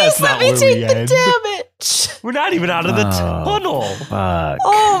 No, that's not where we end. damage. We're not even out of the tunnel. Fuck.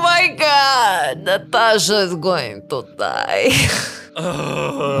 Oh my god. Natasha is going to die.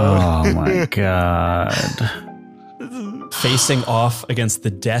 Oh my god. Facing off against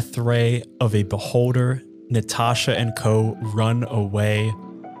the death ray of a beholder, Natasha and co run away.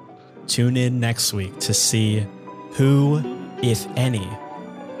 Tune in next week to see who, if any,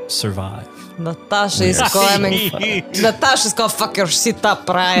 survive. Natasha is coming. Natasha's gonna fuck your shit up,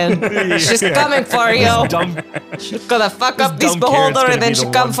 Ryan. She's coming for you. She's gonna fuck up this beholder and then she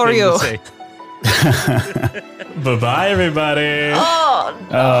come for you. Bye-bye, everybody. Oh,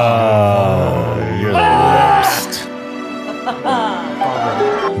 Oh, you're the worst. I'm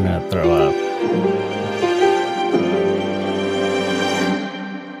gonna throw up.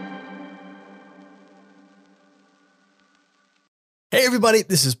 Hey everybody,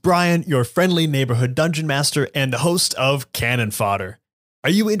 this is Brian, your friendly neighborhood dungeon master and the host of Cannon Fodder. Are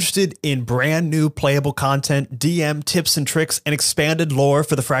you interested in brand new playable content, DM tips and tricks, and expanded lore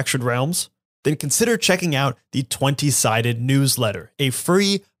for the Fractured Realms? Then consider checking out the 20-Sided Newsletter, a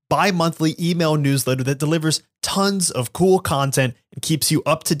free bi-monthly email newsletter that delivers tons of cool content and keeps you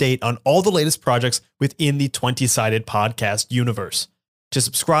up to date on all the latest projects within the 20-Sided podcast universe. To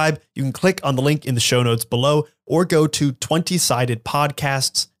subscribe, you can click on the link in the show notes below or go to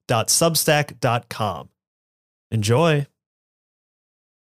 20sidedpodcasts.substack.com. Enjoy.